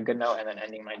day on a good note and then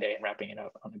ending my day and wrapping it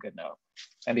up on a good note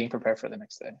and being prepared for the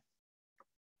next day.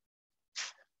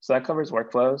 So that covers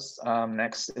workflows.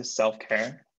 Next is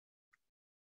self-care.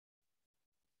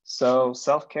 So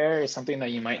self-care is something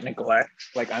that you might neglect.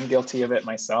 Like I'm guilty of it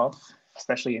myself,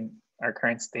 especially in our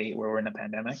current state where we're in a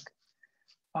pandemic.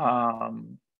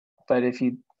 But if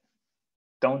you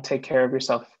don't take care of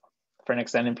yourself for an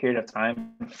extended period of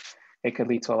time, it could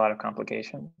lead to a lot of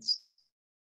complications.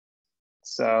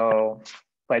 So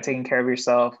by taking care of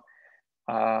yourself,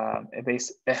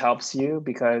 it helps you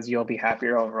because you'll be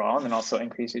happier overall, and then also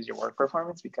increases your work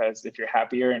performance, because if you're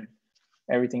happier and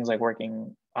everything's like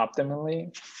working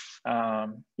optimally,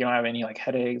 you don't have any like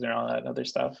headaches or all that other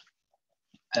stuff,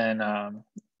 and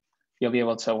you'll be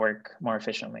able to work more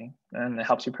efficiently. And it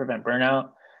helps you prevent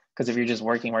burnout, because if you're just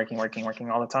working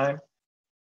all the time,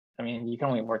 I mean, you can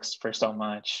only work for so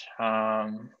much.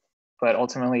 But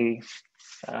ultimately,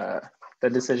 the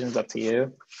decision's up to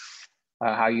you,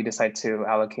 how you decide to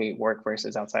allocate work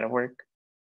versus outside of work.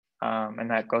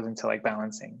 And that goes into like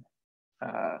balancing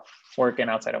work and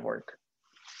outside of work.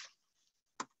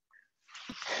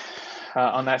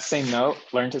 On that same note,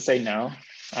 learn to say no.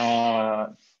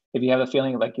 If you have a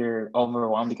feeling like you're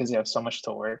overwhelmed because you have so much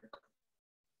to work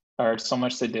or so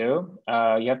much to do,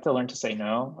 you have to learn to say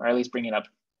no, or at least bring it up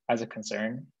as a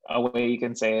concern. A way you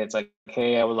can say it's like,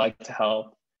 hey, I would like to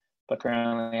help, but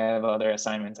currently I have other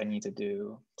assignments I need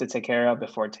to take care of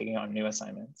before taking on new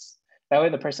assignments. That way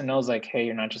the person knows like, hey,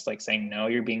 you're not just like saying no,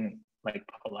 you're being like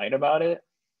polite about it.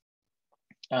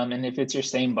 And if it's your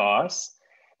same boss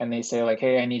and they say like,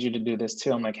 hey, I need you to do this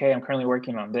too, I'm like, hey, I'm currently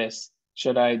working on this.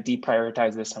 Should I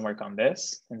deprioritize this and work on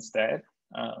this instead?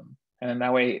 And then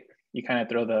that way you kind of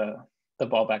throw the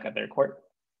ball back at their court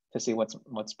to see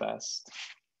what's best.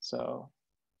 So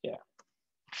yeah.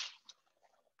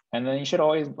 And then you should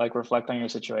always like reflect on your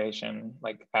situation,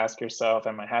 like ask yourself,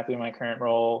 am I happy in my current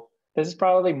role? This is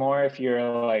probably more if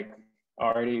you're like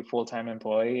already a full-time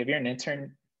employee. If you're an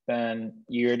intern, then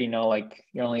you already know like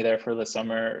you're only there for the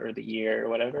summer or the year or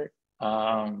whatever.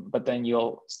 But then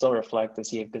you'll still reflect to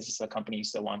see if this is a company you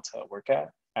still want to work at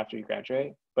after you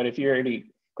graduate. But if you're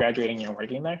already graduating and you're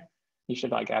working there, you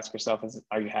should like ask yourself,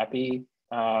 are you happy?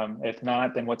 If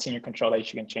not, then what's in your control that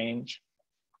you can change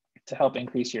to help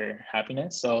increase your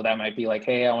happiness? So that might be like,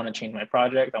 hey, I want to change my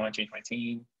project. I want to change my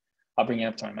team. I'll bring it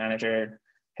up to my manager.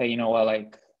 Hey, you know what?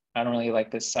 Like, I don't really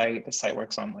like this site. This site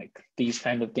works on like these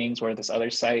kind of things, where this other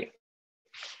site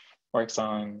works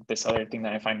on this other thing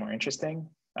that I find more interesting.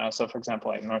 So for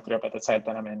example, like Northrop, at the site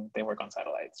that I'm in, they work on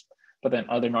satellites, but then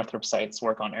other Northrop sites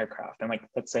work on aircraft. And like,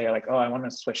 let's say like, oh, I want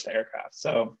to switch to aircraft.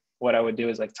 So what I would do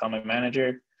is like tell my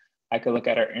manager, I could look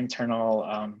at our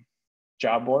internal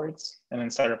job boards and then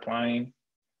start applying.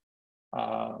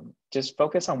 Just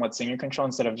focus on what's in your control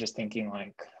instead of just thinking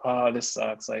like, oh, this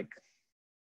sucks. Like,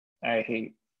 I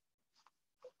hate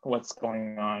what's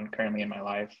going on currently in my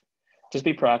life. Just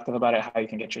be proactive about it, how you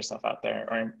can get yourself out there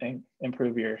or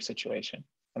improve your situation.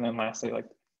 And then lastly, like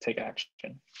take action.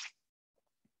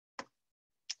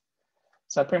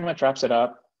 So that pretty much wraps it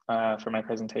up for my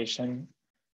presentation.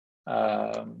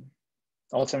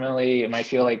 Ultimately, it might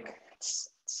feel like it's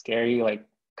scary, like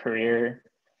career.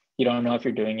 You don't know if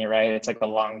you're doing it right. It's like a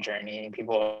long journey.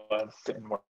 People have been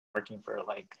working for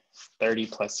like 30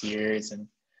 plus years, and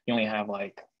you only have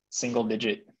like single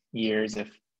digit years if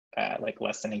like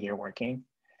less than a year working.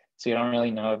 So you don't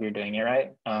really know if you're doing it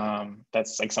right.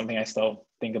 That's like something I still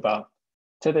think about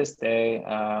to this day.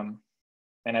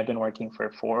 And I've been working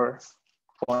for four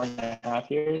and a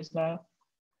half years now.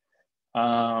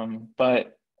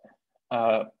 But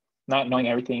not knowing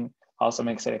everything also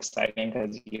makes it exciting,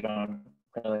 because you don't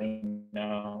really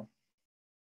know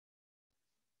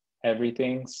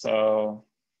everything. So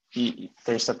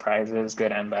there's surprises,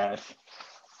 good and bad,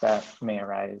 that may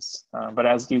arise. But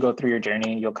as you go through your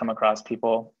journey, you'll come across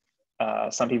people.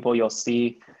 Some people you'll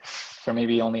see for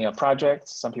maybe only a project.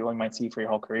 Some people you might see for your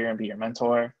whole career and be your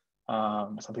mentor.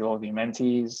 Some people will be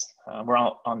mentees. We're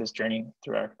all on this journey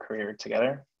through our career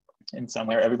together in some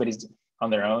way. Everybody's on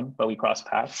their own, but we cross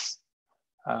paths.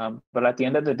 But at the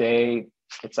end of the day,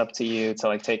 it's up to you to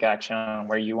like take action on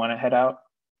where you want to head out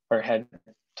or head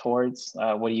towards.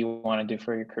 What do you want to do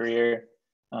for your career?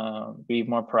 Be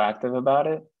more proactive about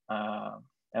it, and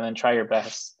then try your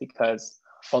best, because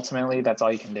ultimately that's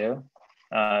all you can do.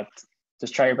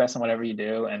 Just try your best in whatever you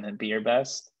do, and then be your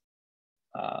best.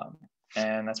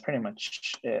 And that's pretty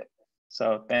much it.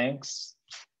 So thanks.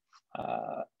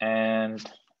 And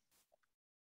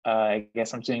I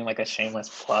guess I'm doing like a shameless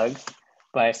plug,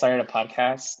 but I started a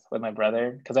podcast with my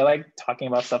brother because I like talking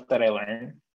about stuff that I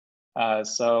learned.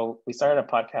 So we started a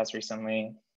podcast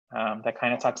recently that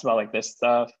kind of talks about like this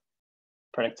stuff,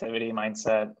 productivity,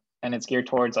 mindset, and it's geared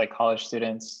towards like college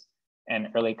students and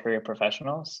early career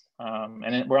professionals.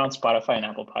 And we're on Spotify and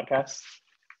Apple Podcasts.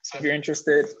 So if you're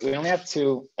interested, we only have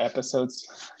 2 episodes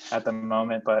at the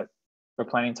moment, but we're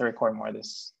planning to record more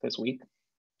this week.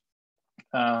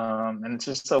 And it's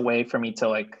just a way for me to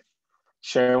like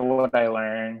share what I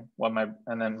learn,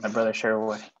 and then my brother share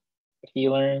what he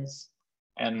learns.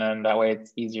 And then that way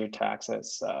it's easier to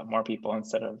access more people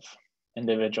instead of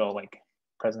individual like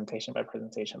presentation by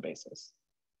presentation basis.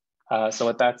 So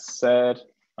with that said,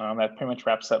 that pretty much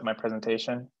wraps up my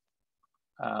presentation.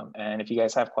 And if you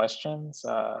guys have questions,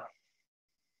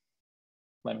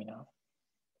 let me know.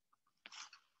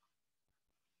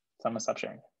 So I'm gonna stop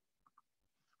sharing.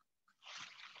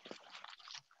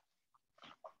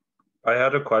 I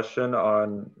had a question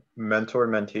on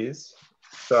mentor-mentees.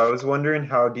 So I was wondering,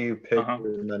 how do you pick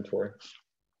your mentor?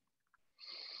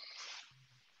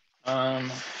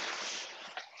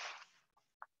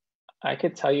 I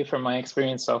could tell you from my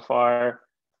experience so far,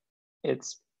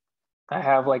 I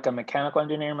have like a mechanical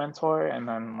engineer mentor and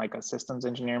then like a systems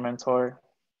engineer mentor.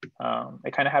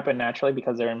 It kind of happened naturally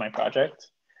because they're in my project.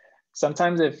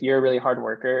 Sometimes if you're a really hard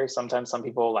worker, sometimes some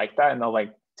people like that and they'll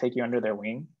like take you under their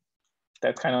wing.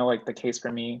 That's kind of like the case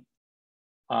for me.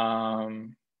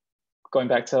 Going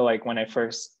back to like when I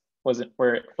first was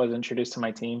introduced to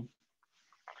my team,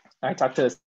 I talked to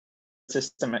the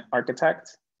system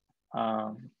architect,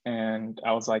 and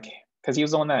I was like, because he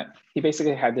was the one that he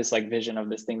basically had this like vision of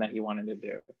this thing that he wanted to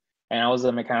do, and I was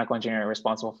a mechanical engineer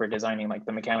responsible for designing like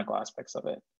the mechanical aspects of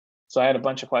it. So I had a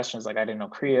bunch of questions, like I didn't know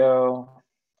Creo,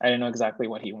 I didn't know exactly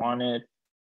what he wanted.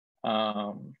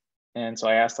 And so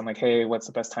I asked him like, hey, what's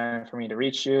the best time for me to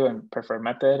reach you and preferred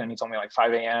method? And he told me like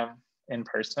 5 a.m. in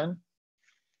person.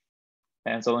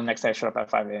 And so the next day I showed up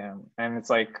at 5 a.m. And it's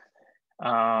like,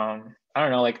 I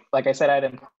don't know, like I said, I had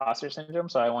imposter syndrome.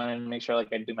 So I wanted to make sure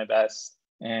like I do my best.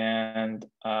 And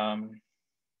I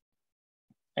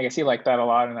guess he liked that a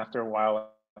lot. And after a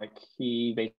while, like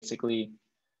he basically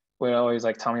would always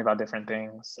like tell me about different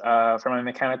things. For my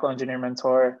mechanical engineer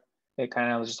mentor, it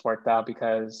kind of just worked out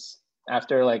because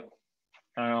after like,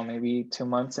 I don't know, maybe 2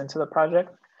 months into the project,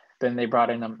 then they brought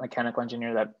in a mechanical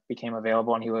engineer that became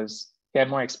available, and he had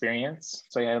more experience.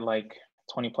 So he had like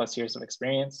 20 plus years of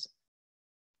experience.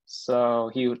 So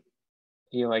he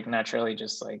like naturally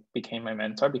just like became my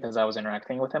mentor because I was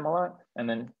interacting with him a lot. And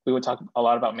then we would talk a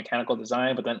lot about mechanical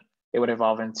design, but then it would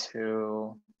evolve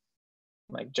into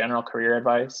like general career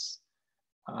advice.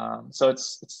 So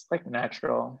it's like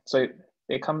natural. So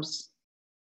it comes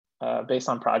based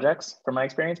on projects from my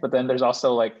experience, but then there's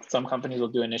also like some companies will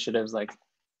do initiatives like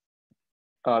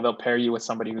they'll pair you with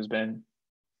somebody who's been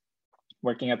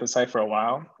working at the site for a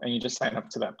while, and you just sign up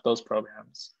to those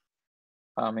programs,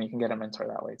 and you can get a mentor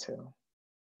that way too.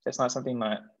 It's not something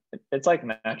that it's like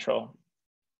natural,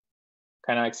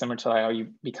 kind of like similar to how you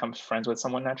become friends with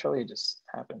someone naturally. It just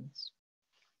happens.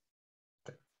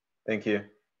 Thank you.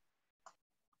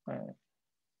 All right.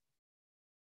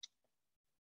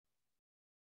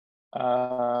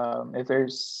 If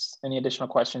there's any additional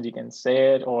questions, you can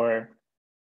say it or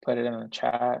put it in the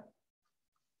chat.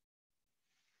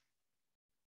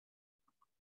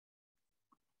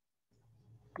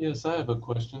 Yes, I have a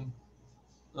question.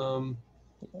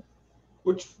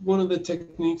 Which one of the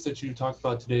techniques that you talked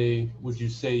about today would you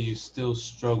say you still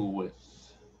struggle with?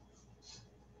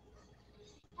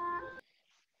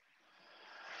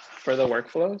 For the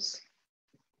workflows?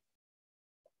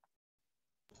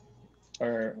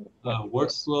 Or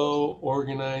workflow,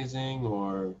 organizing,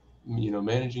 or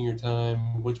managing your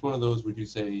time. Which one of those would you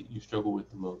say you struggle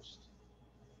with the most?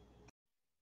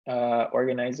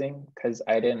 Organizing, because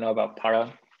I didn't know about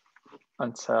Para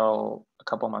until a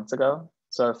couple months ago.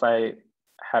 So if I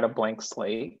had a blank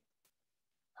slate,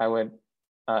 I would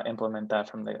implement that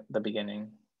from the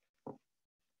beginning.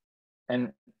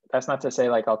 And that's not to say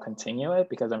like I'll continue it,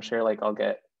 because I'm sure like I'll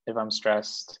get, if I'm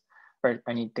stressed or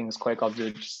I need things quick, I'll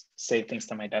just save things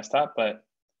to my desktop. But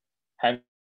having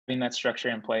that structure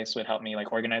in place would help me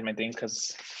like organize my things,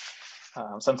 because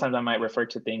sometimes I might refer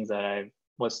to things that I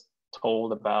was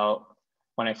told about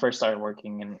when I first started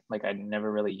working, and like I'd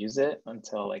never really use it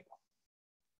until like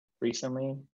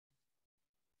recently.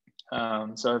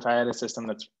 So if I had a system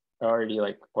that's already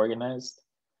like organized,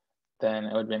 then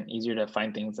it would have been easier to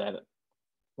find things that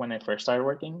when I first started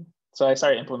working. So I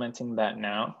started implementing that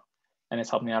now, and it's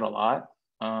helped me out a lot,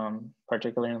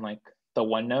 particularly in like the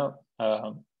OneNote.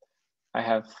 I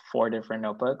have 4 different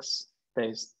notebooks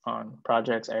based on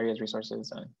projects, areas,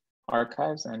 resources, and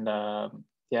archives. And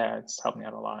yeah, it's helped me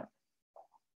out a lot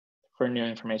for new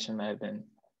information that I've been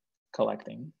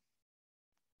collecting.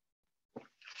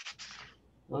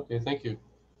 Okay, thank you.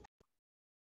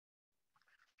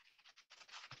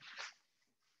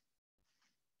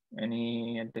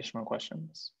 Any additional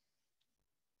questions?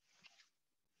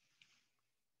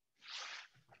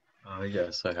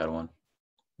 Yes, I had one.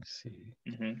 Let's see.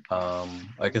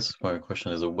 Mm-hmm. I guess my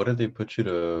question is, what did they put you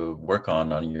to work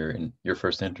on your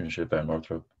first internship at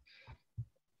Northrop?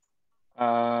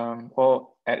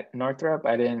 Well, at Northrop,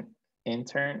 I didn't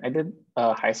intern. I did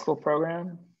a high school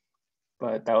program,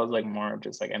 but that was like more of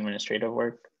just like administrative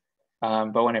work.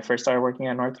 But when I first started working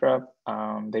at Northrop,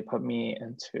 they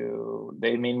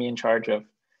made me in charge of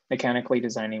mechanically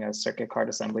designing a circuit card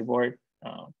assembly board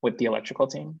with the electrical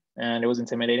team. And it was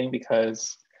intimidating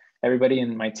because everybody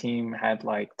in my team had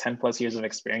like 10 plus years of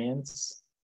experience.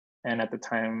 And at the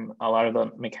time, a lot of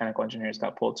the mechanical engineers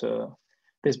got pulled to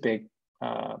this big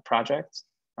project.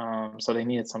 So they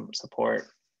needed some support.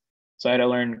 So I had to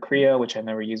learn Korea, which I'd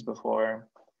never used before.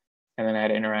 And then I had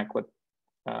to interact with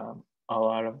a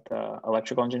lot of the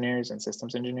electrical engineers and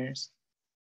systems engineers.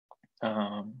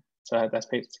 So that's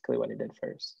basically what I did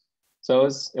first. So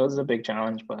it was a big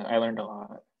challenge, but I learned a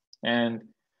lot. And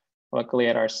luckily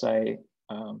at our site,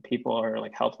 people are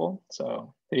like helpful.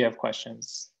 So if you have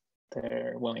questions,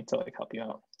 they're willing to like help you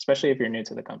out, especially if you're new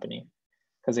to the company,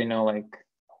 because they know like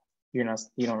you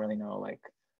don't really know like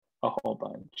a whole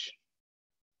bunch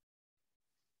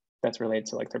that's related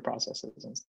to like their processes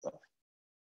and stuff.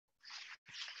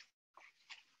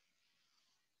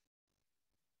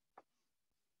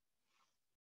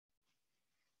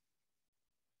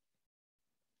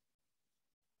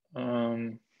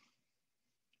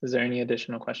 Is there any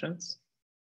additional questions?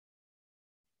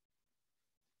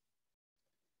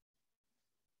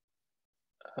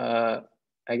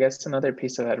 I guess another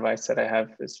piece of advice that I have,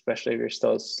 especially if you're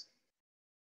still,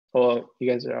 well,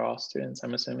 you guys are all students,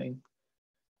 I'm assuming,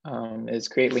 is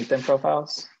create LinkedIn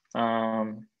profiles.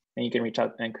 And you can reach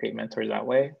out and create mentors that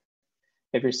way.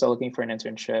 If you're still looking for an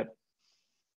internship,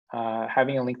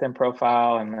 having a LinkedIn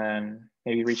profile and then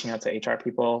maybe reaching out to HR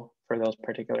people for those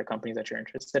particular companies that you're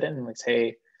interested in, like,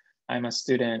 hey, I'm a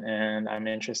student and I'm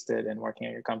interested in working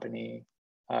at your company.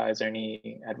 Is there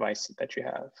any advice that you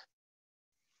have?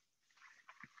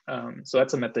 So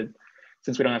that's a method.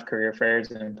 Since we don't have career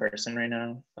fairs in person right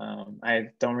now, I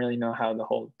don't really know how the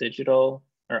whole digital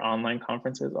or online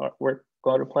conferences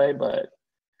go to play, but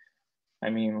I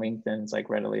mean, LinkedIn's like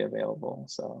readily available.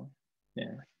 So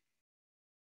yeah.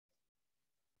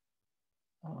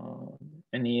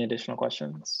 Any additional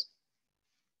questions?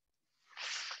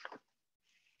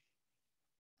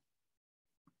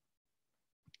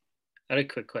 I had a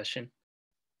quick question.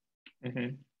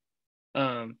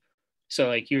 Mm-hmm. So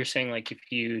like you were saying, like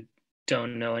if you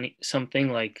don't know something,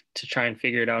 like to try and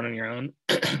figure it out on your own.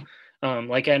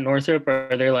 Like at Northrop,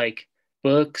 are there like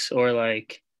books, or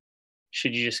like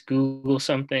should you just Google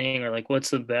something, or like what's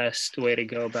the best way to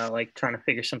go about like trying to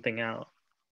figure something out?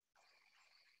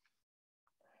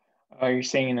 Are you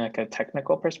saying in like a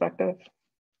technical perspective?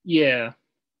 Yeah.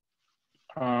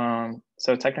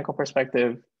 So technical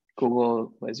perspective,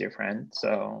 Google is your friend.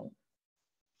 So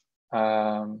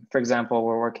for example,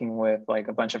 we're working with like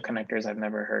a bunch of connectors I've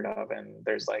never heard of, and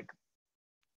there's like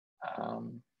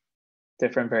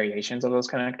different variations of those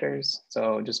connectors.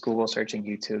 So just Google searching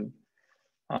YouTube.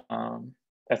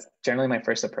 That's generally my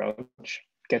first approach.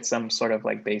 Get some sort of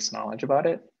like base knowledge about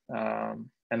it. And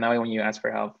that way when you ask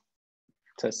for help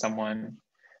to someone,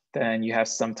 then you have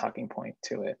some talking point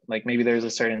to it. Like maybe there's a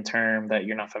certain term that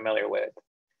you're not familiar with.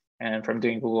 And from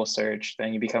doing Google search,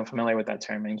 then you become familiar with that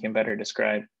term and you can better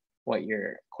describe what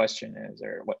your question is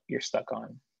or what you're stuck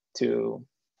on to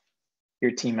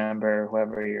your team member,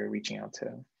 whoever you're reaching out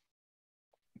to.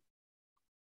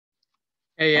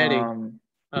 Hey, Eddie.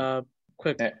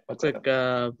 Quick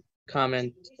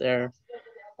comment there.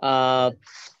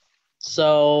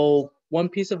 So one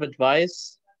piece of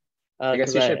advice. I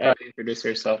guess you should probably introduce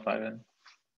yourself, Ivan.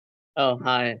 Oh,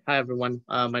 hi everyone.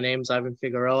 My name's Ivan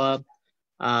Figueroa.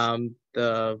 I'm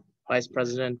the vice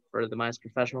president for the MAES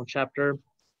professional chapter.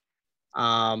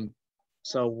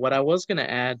 So what I was gonna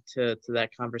add to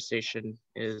that conversation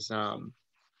is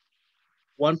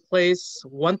one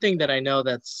thing that I know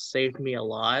that's saved me a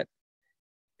lot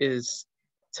is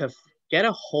to get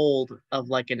a hold of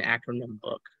like an acronym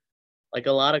book. Like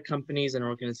a lot of companies and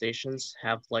organizations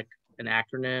have like an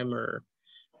acronym or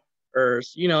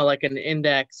you know, like an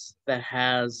index that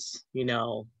has, you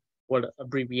know, what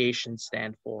abbreviations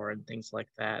stand for and things like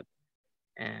that.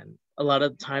 And a lot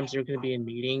of times you're going to be in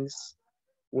meetings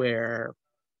where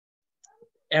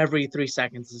every 3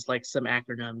 seconds is like some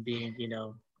acronym being, you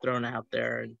know, thrown out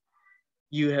there, and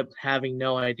you having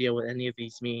no idea what any of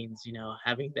these means. You know,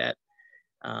 having that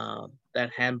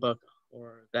handbook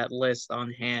or that list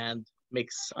on hand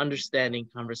makes understanding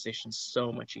conversations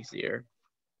so much easier.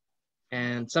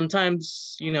 And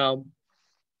sometimes, you know,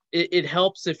 it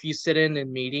helps if you sit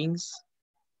in meetings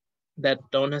that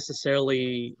don't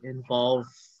necessarily involve,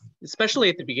 especially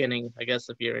at the beginning, I guess,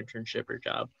 of your internship or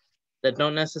job, that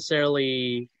don't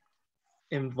necessarily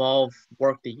involve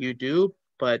work that you do,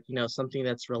 but, you know, something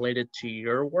that's related to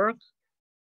your work.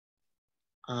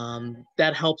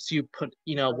 that helps you put,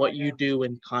 what you do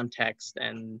in context,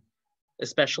 and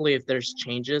especially if there's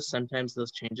changes, sometimes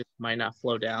those changes might not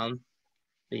flow down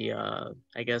the,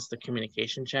 I guess, the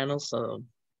communication channels. So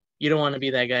you don't want to be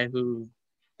that guy who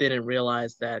didn't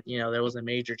realize that, there was a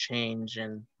major change,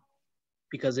 and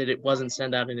because it wasn't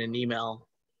sent out in an email,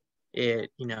 you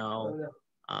never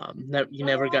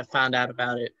got found out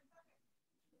about it.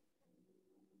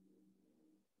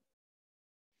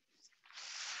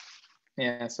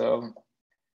 Yeah, so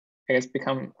I guess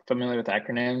become familiar with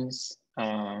acronyms,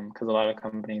 because a lot of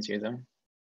companies use them,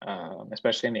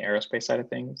 especially in the aerospace side of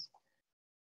things,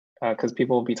 because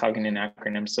people will be talking in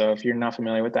acronyms. So if you're not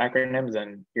familiar with the acronyms,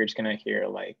 then you're just gonna hear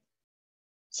like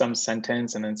some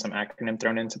sentence and then some acronym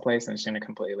thrown into place, and it's gonna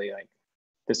completely like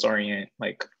disorient,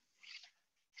 like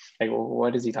well,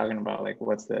 what is he talking about? Like,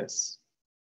 what's this?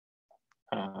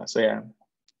 So yeah,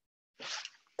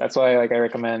 that's why like I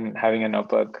recommend having a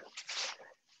notebook.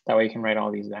 That way you can write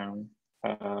all these down.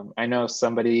 I know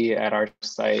somebody at our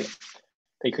site,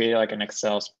 they created like an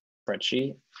Excel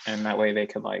spreadsheet, and that way they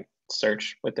could like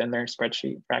search within their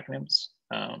spreadsheet for acronyms.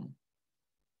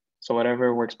 So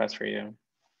whatever works best for you.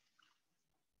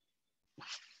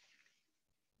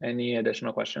 Any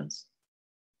additional questions?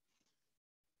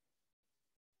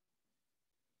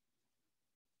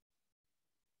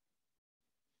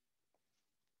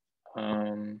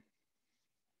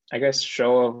 I guess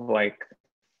show of like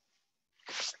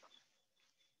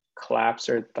claps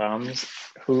or thumbs,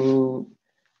 who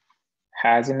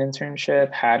has an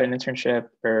internship, had an internship,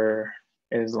 or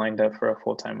is lined up for a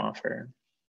full-time offer?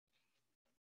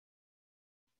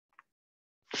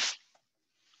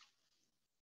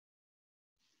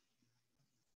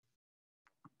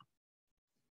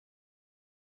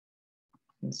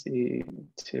 Let's see,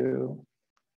 2,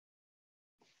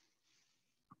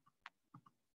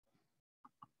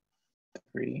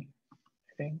 3, I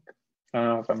think. I don't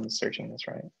know if I'm searching this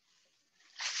right.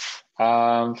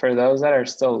 For those that are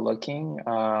still looking,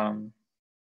 I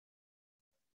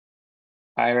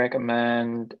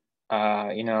recommend,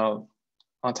 on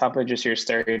top of just your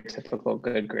stereotypical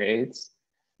good grades,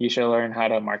 you should learn how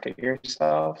to market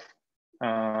yourself.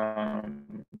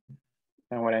 And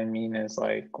what I mean is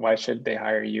like, why should they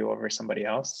hire you over somebody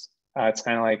else? It's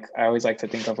kind of like, I always like to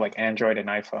think of like Android and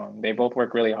iPhone. They both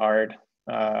work really hard.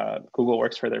 Google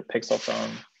works for their Pixel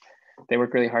phone. They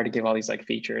work really hard to give all these like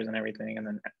features and everything. And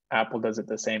then Apple does it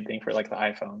the same thing for like the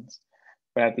iPhones.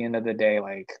 But at the end of the day,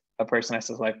 like a person has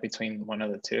to select between one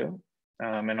of the two.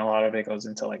 And a lot of it goes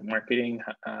into like marketing,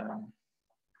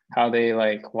 how they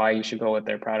like, why you should go with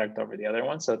their product over the other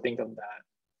one. So think of that.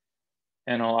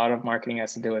 And a lot of marketing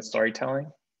has to do with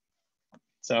storytelling.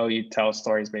 So you tell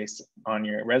stories based on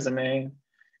your resume,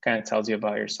 kind of tells you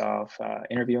about yourself.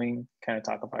 Interviewing, kind of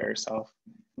talk about yourself.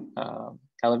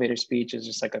 Elevator speech is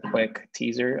just like a quick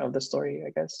teaser of the story, I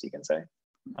guess you can say.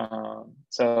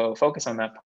 So focus on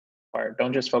that part.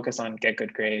 Don't just focus on get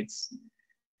good grades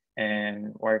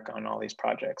and work on all these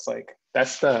projects. Like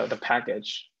that's the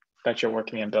package that you're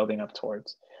working and building up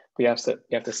towards. But you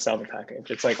have to sell the package.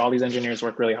 It's like all these engineers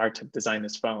work really hard to design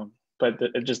this phone, but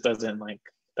it just doesn't like,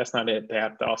 that's not it. They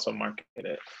have to also market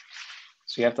it.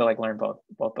 So you have to like learn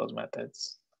both those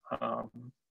methods.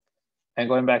 And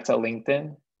going back to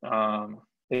LinkedIn,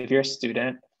 if you're a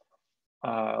student,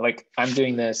 like I'm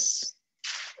doing this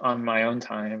on my own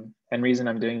time, and reason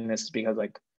I'm doing this is because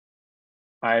like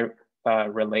I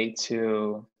relate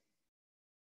to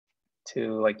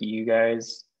like you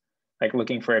guys, like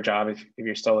looking for a job. If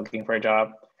you're still looking for a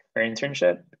job or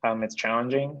internship, it's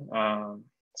challenging.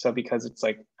 So because it's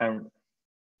like I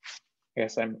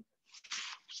guess I'm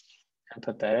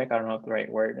empathetic. I don't know what the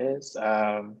right word is.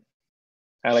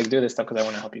 I like do this stuff because I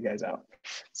want to help you guys out.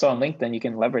 So on LinkedIn, you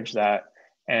can leverage that.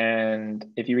 And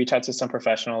if you reach out to some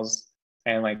professionals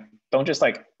and like, don't just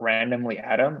like randomly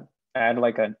add them, add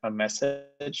like a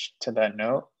message to that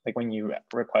note. Like when you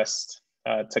request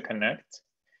to connect,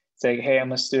 say, hey,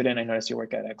 I'm a student. I noticed you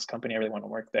work at X company. I really want to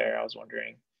work there. I was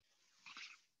wondering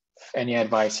any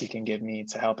advice you can give me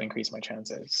to help increase my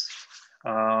chances.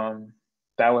 That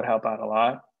would help out a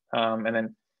lot. And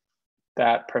then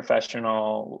that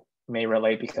professional may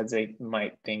relate because they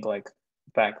might think like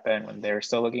back then when they're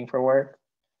still looking for work,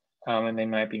 and they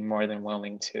might be more than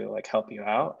willing to like help you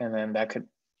out. And then that could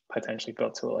potentially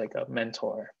build to like a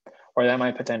mentor, or that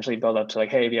might potentially build up to like,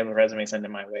 hey, if you have a resume, send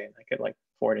it my way, and I could like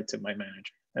forward it to my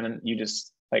manager. And then you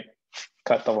just like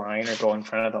cut the line or go in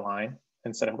front of the line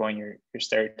instead of going your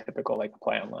stereotypical like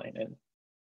apply online and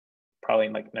probably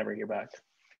like never hear back.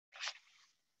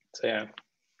 So yeah,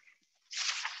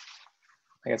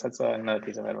 I guess that's another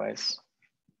piece of advice.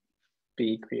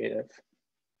 Be creative.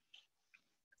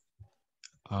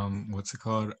 what's it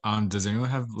called? Does anyone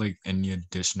have like any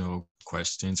additional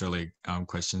questions or like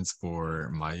questions for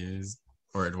Maya's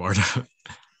or Eduardo?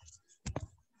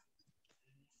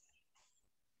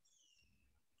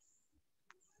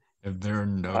 If there are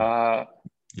no,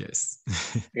 yes.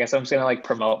 I guess I'm just gonna like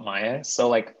promote MAES. So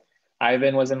like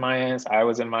Ivan was in MAES, I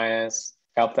was in MAES,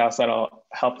 helped us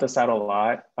out a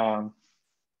lot.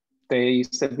 They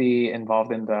used to be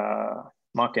involved in the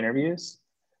mock interviews.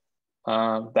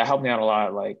 That helped me out a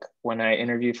lot. Like when I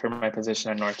interviewed for my position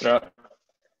at Northrop,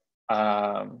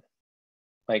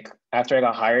 like after I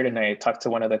got hired and I talked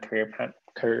to one of the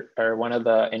one of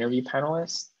the interview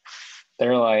panelists,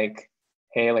 they're like,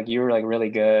 "Hey, like you were like really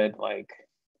good. Like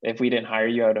if we didn't hire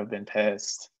you, I would have been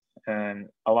pissed." And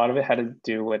a lot of it had to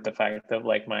do with the fact of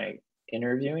like my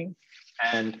interviewing,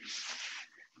 and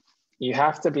you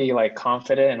have to be like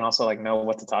confident and also like know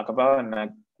what to talk about and not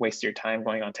waste your time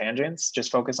going on tangents.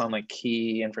 Just focus on like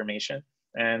key information,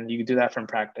 and you can do that from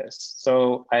practice.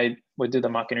 So I would do the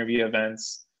mock interview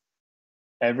events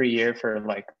every year for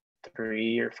like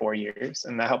 3 or 4 years,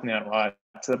 and that helped me out a lot,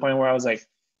 to the point where I was like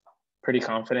pretty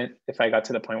confident if I got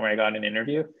to the point where I got an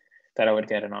interview that I would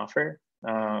get an offer.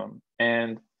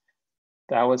 And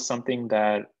that was something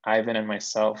that Ivan and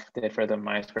myself did for the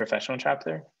MAES professional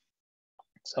chapter.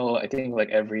 So I think like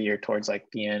every year towards like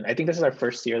the end, I think this is our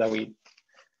first year that we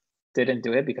didn't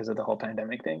do it because of the whole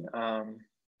pandemic thing.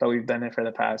 But we've done it for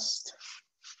the past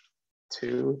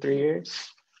 2-3 years.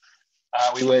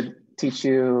 We would teach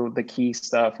you the key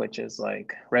stuff, which is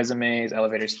like resumes,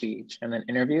 elevator speech, and then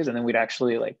interviews. And then we'd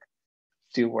actually like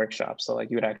do workshops. So like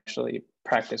you would actually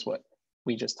practice what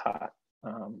we just taught.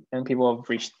 And people have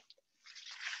reached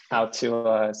out to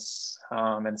us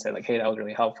and said like, hey, that was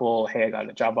really helpful. Hey, I got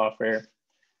a job offer.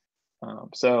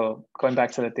 So going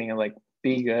back to the thing of like,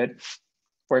 be good,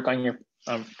 work on your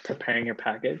preparing your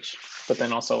package, but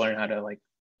then also learn how to like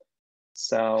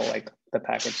sell like the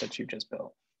package that you just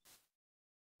built.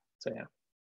 So yeah.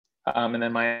 And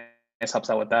then MAES helps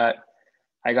out with that.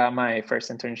 I got my first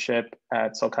internship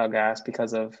at SoCal Gas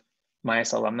because of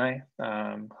MAES alumni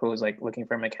who was like looking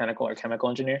for a mechanical or chemical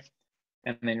engineer,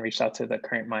 and then reached out to the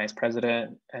current MAES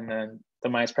president. And then the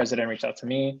MAES president reached out to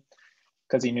me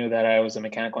because he knew that I was a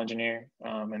mechanical engineer.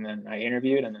 And then I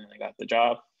interviewed and then I got the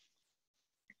job.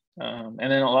 And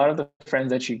then a lot of the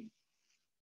friends that you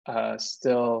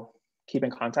still keep in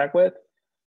contact with,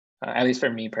 at least for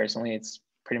me personally, it's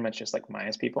pretty much just like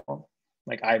MAES people.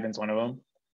 Like Ivan's one of them.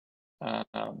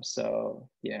 So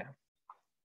yeah,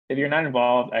 if you're not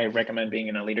involved, I recommend being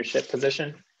in a leadership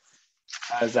position,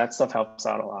 as that stuff helps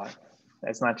out a lot.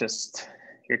 It's not just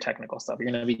your technical stuff.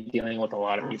 You're going to be dealing with a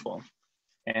lot of people,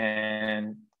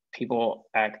 and people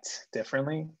act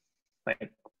differently.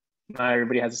 Like not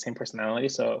everybody has the same personality.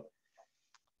 So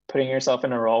putting yourself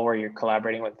in a role where you're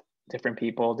collaborating with different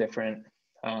people, different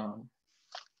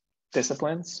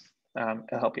disciplines,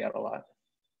 it'll help you out a lot.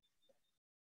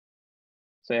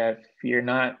 So yeah, if you're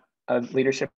not a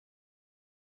leadership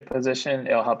position,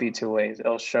 it'll help you 2 ways.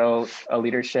 It'll show a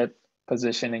leadership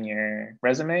position in your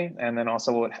resume, and then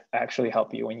also would actually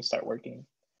help you when you start working,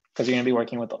 because you're going to be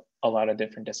working with a lot of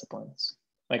different disciplines.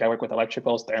 Like I work with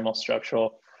electricals, thermal,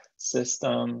 structural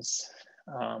systems,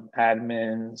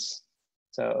 admins.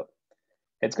 So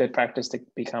it's good practice to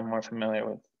become more familiar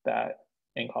with that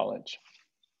in college.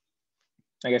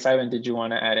 I guess, Ivan, did you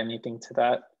want to add anything to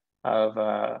that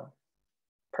of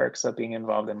perks of being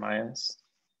involved in MAES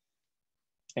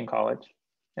in college,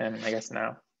 and I guess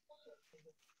now?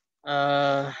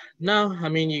 No, I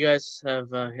mean, you guys have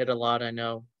hit a lot. I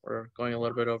know we're going a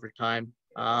little bit over time.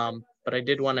 But I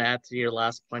did want to add to your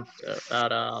last point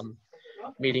about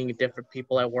meeting different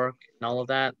people at work and all of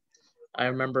that. I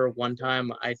remember one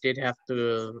time I did have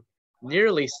to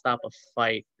nearly stop a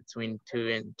fight between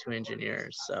two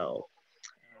engineers. So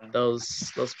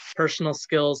those personal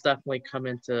skills definitely come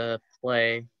into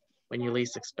play when you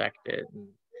least expect it. And,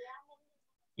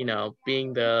 you know,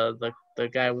 being the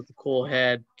guy with the cool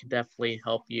head can definitely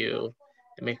help you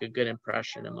and make a good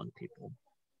impression among people.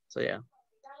 So yeah,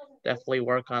 definitely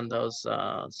work on those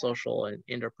social and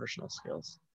interpersonal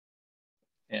skills.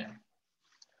 Yeah.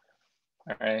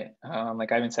 All right.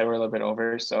 Like Ivan said, we're a little bit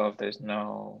over. So if there's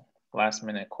no last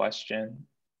minute question,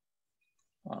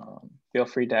 feel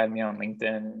free to add me on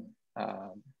LinkedIn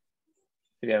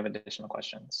if you have additional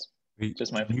questions. Wait,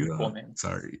 just my full name.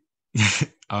 Sorry.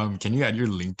 Can you add your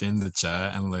LinkedIn in the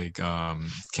chat, and like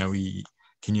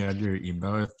can you add your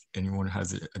email if anyone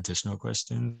has additional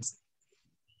questions?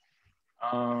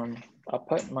 I'll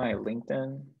put my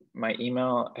LinkedIn, my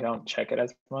email. I don't check it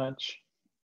as much.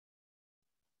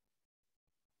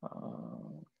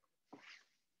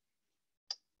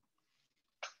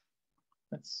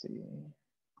 Let's Let's see.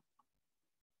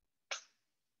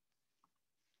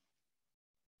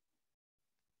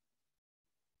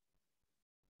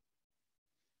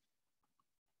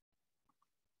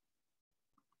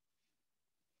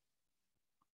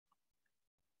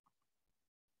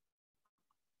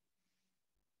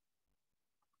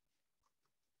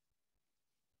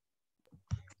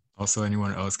 Also,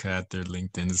 anyone else can add their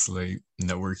LinkedIn's like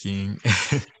networking.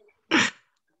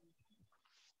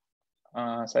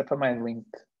 So I put my link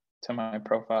to my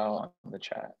profile on the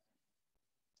chat,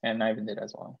 and Ivan did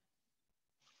as well.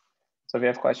 So if you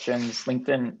have questions,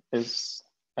 LinkedIn is,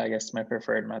 I guess, my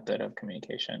preferred method of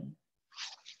communication.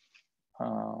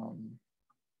 So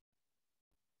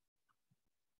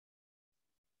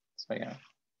yeah,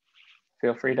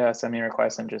 feel free to send me a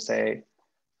request and just say,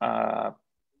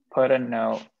 put a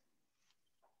note.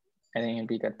 I think it'd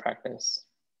be good practice.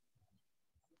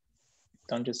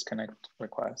 Don't just connect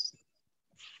requests.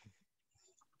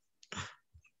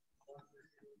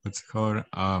 What's it called?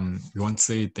 We want to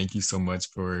say thank you so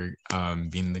much for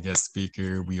being the guest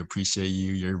speaker. We appreciate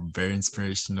you. You're very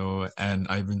inspirational, and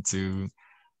Ivan too.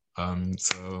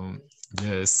 So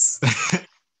yes.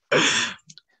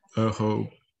 I hope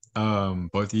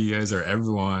both of you guys or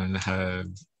everyone have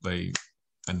like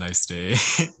a nice day.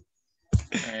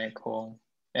 All right, cool.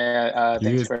 Yeah,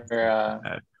 thanks for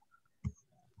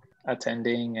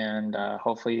attending, and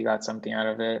hopefully you got something out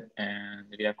of it. And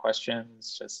if you have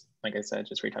questions, just like I said,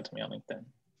 just reach out to me on LinkedIn.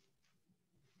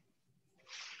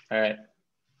 All right,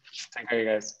 take care, you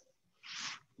guys.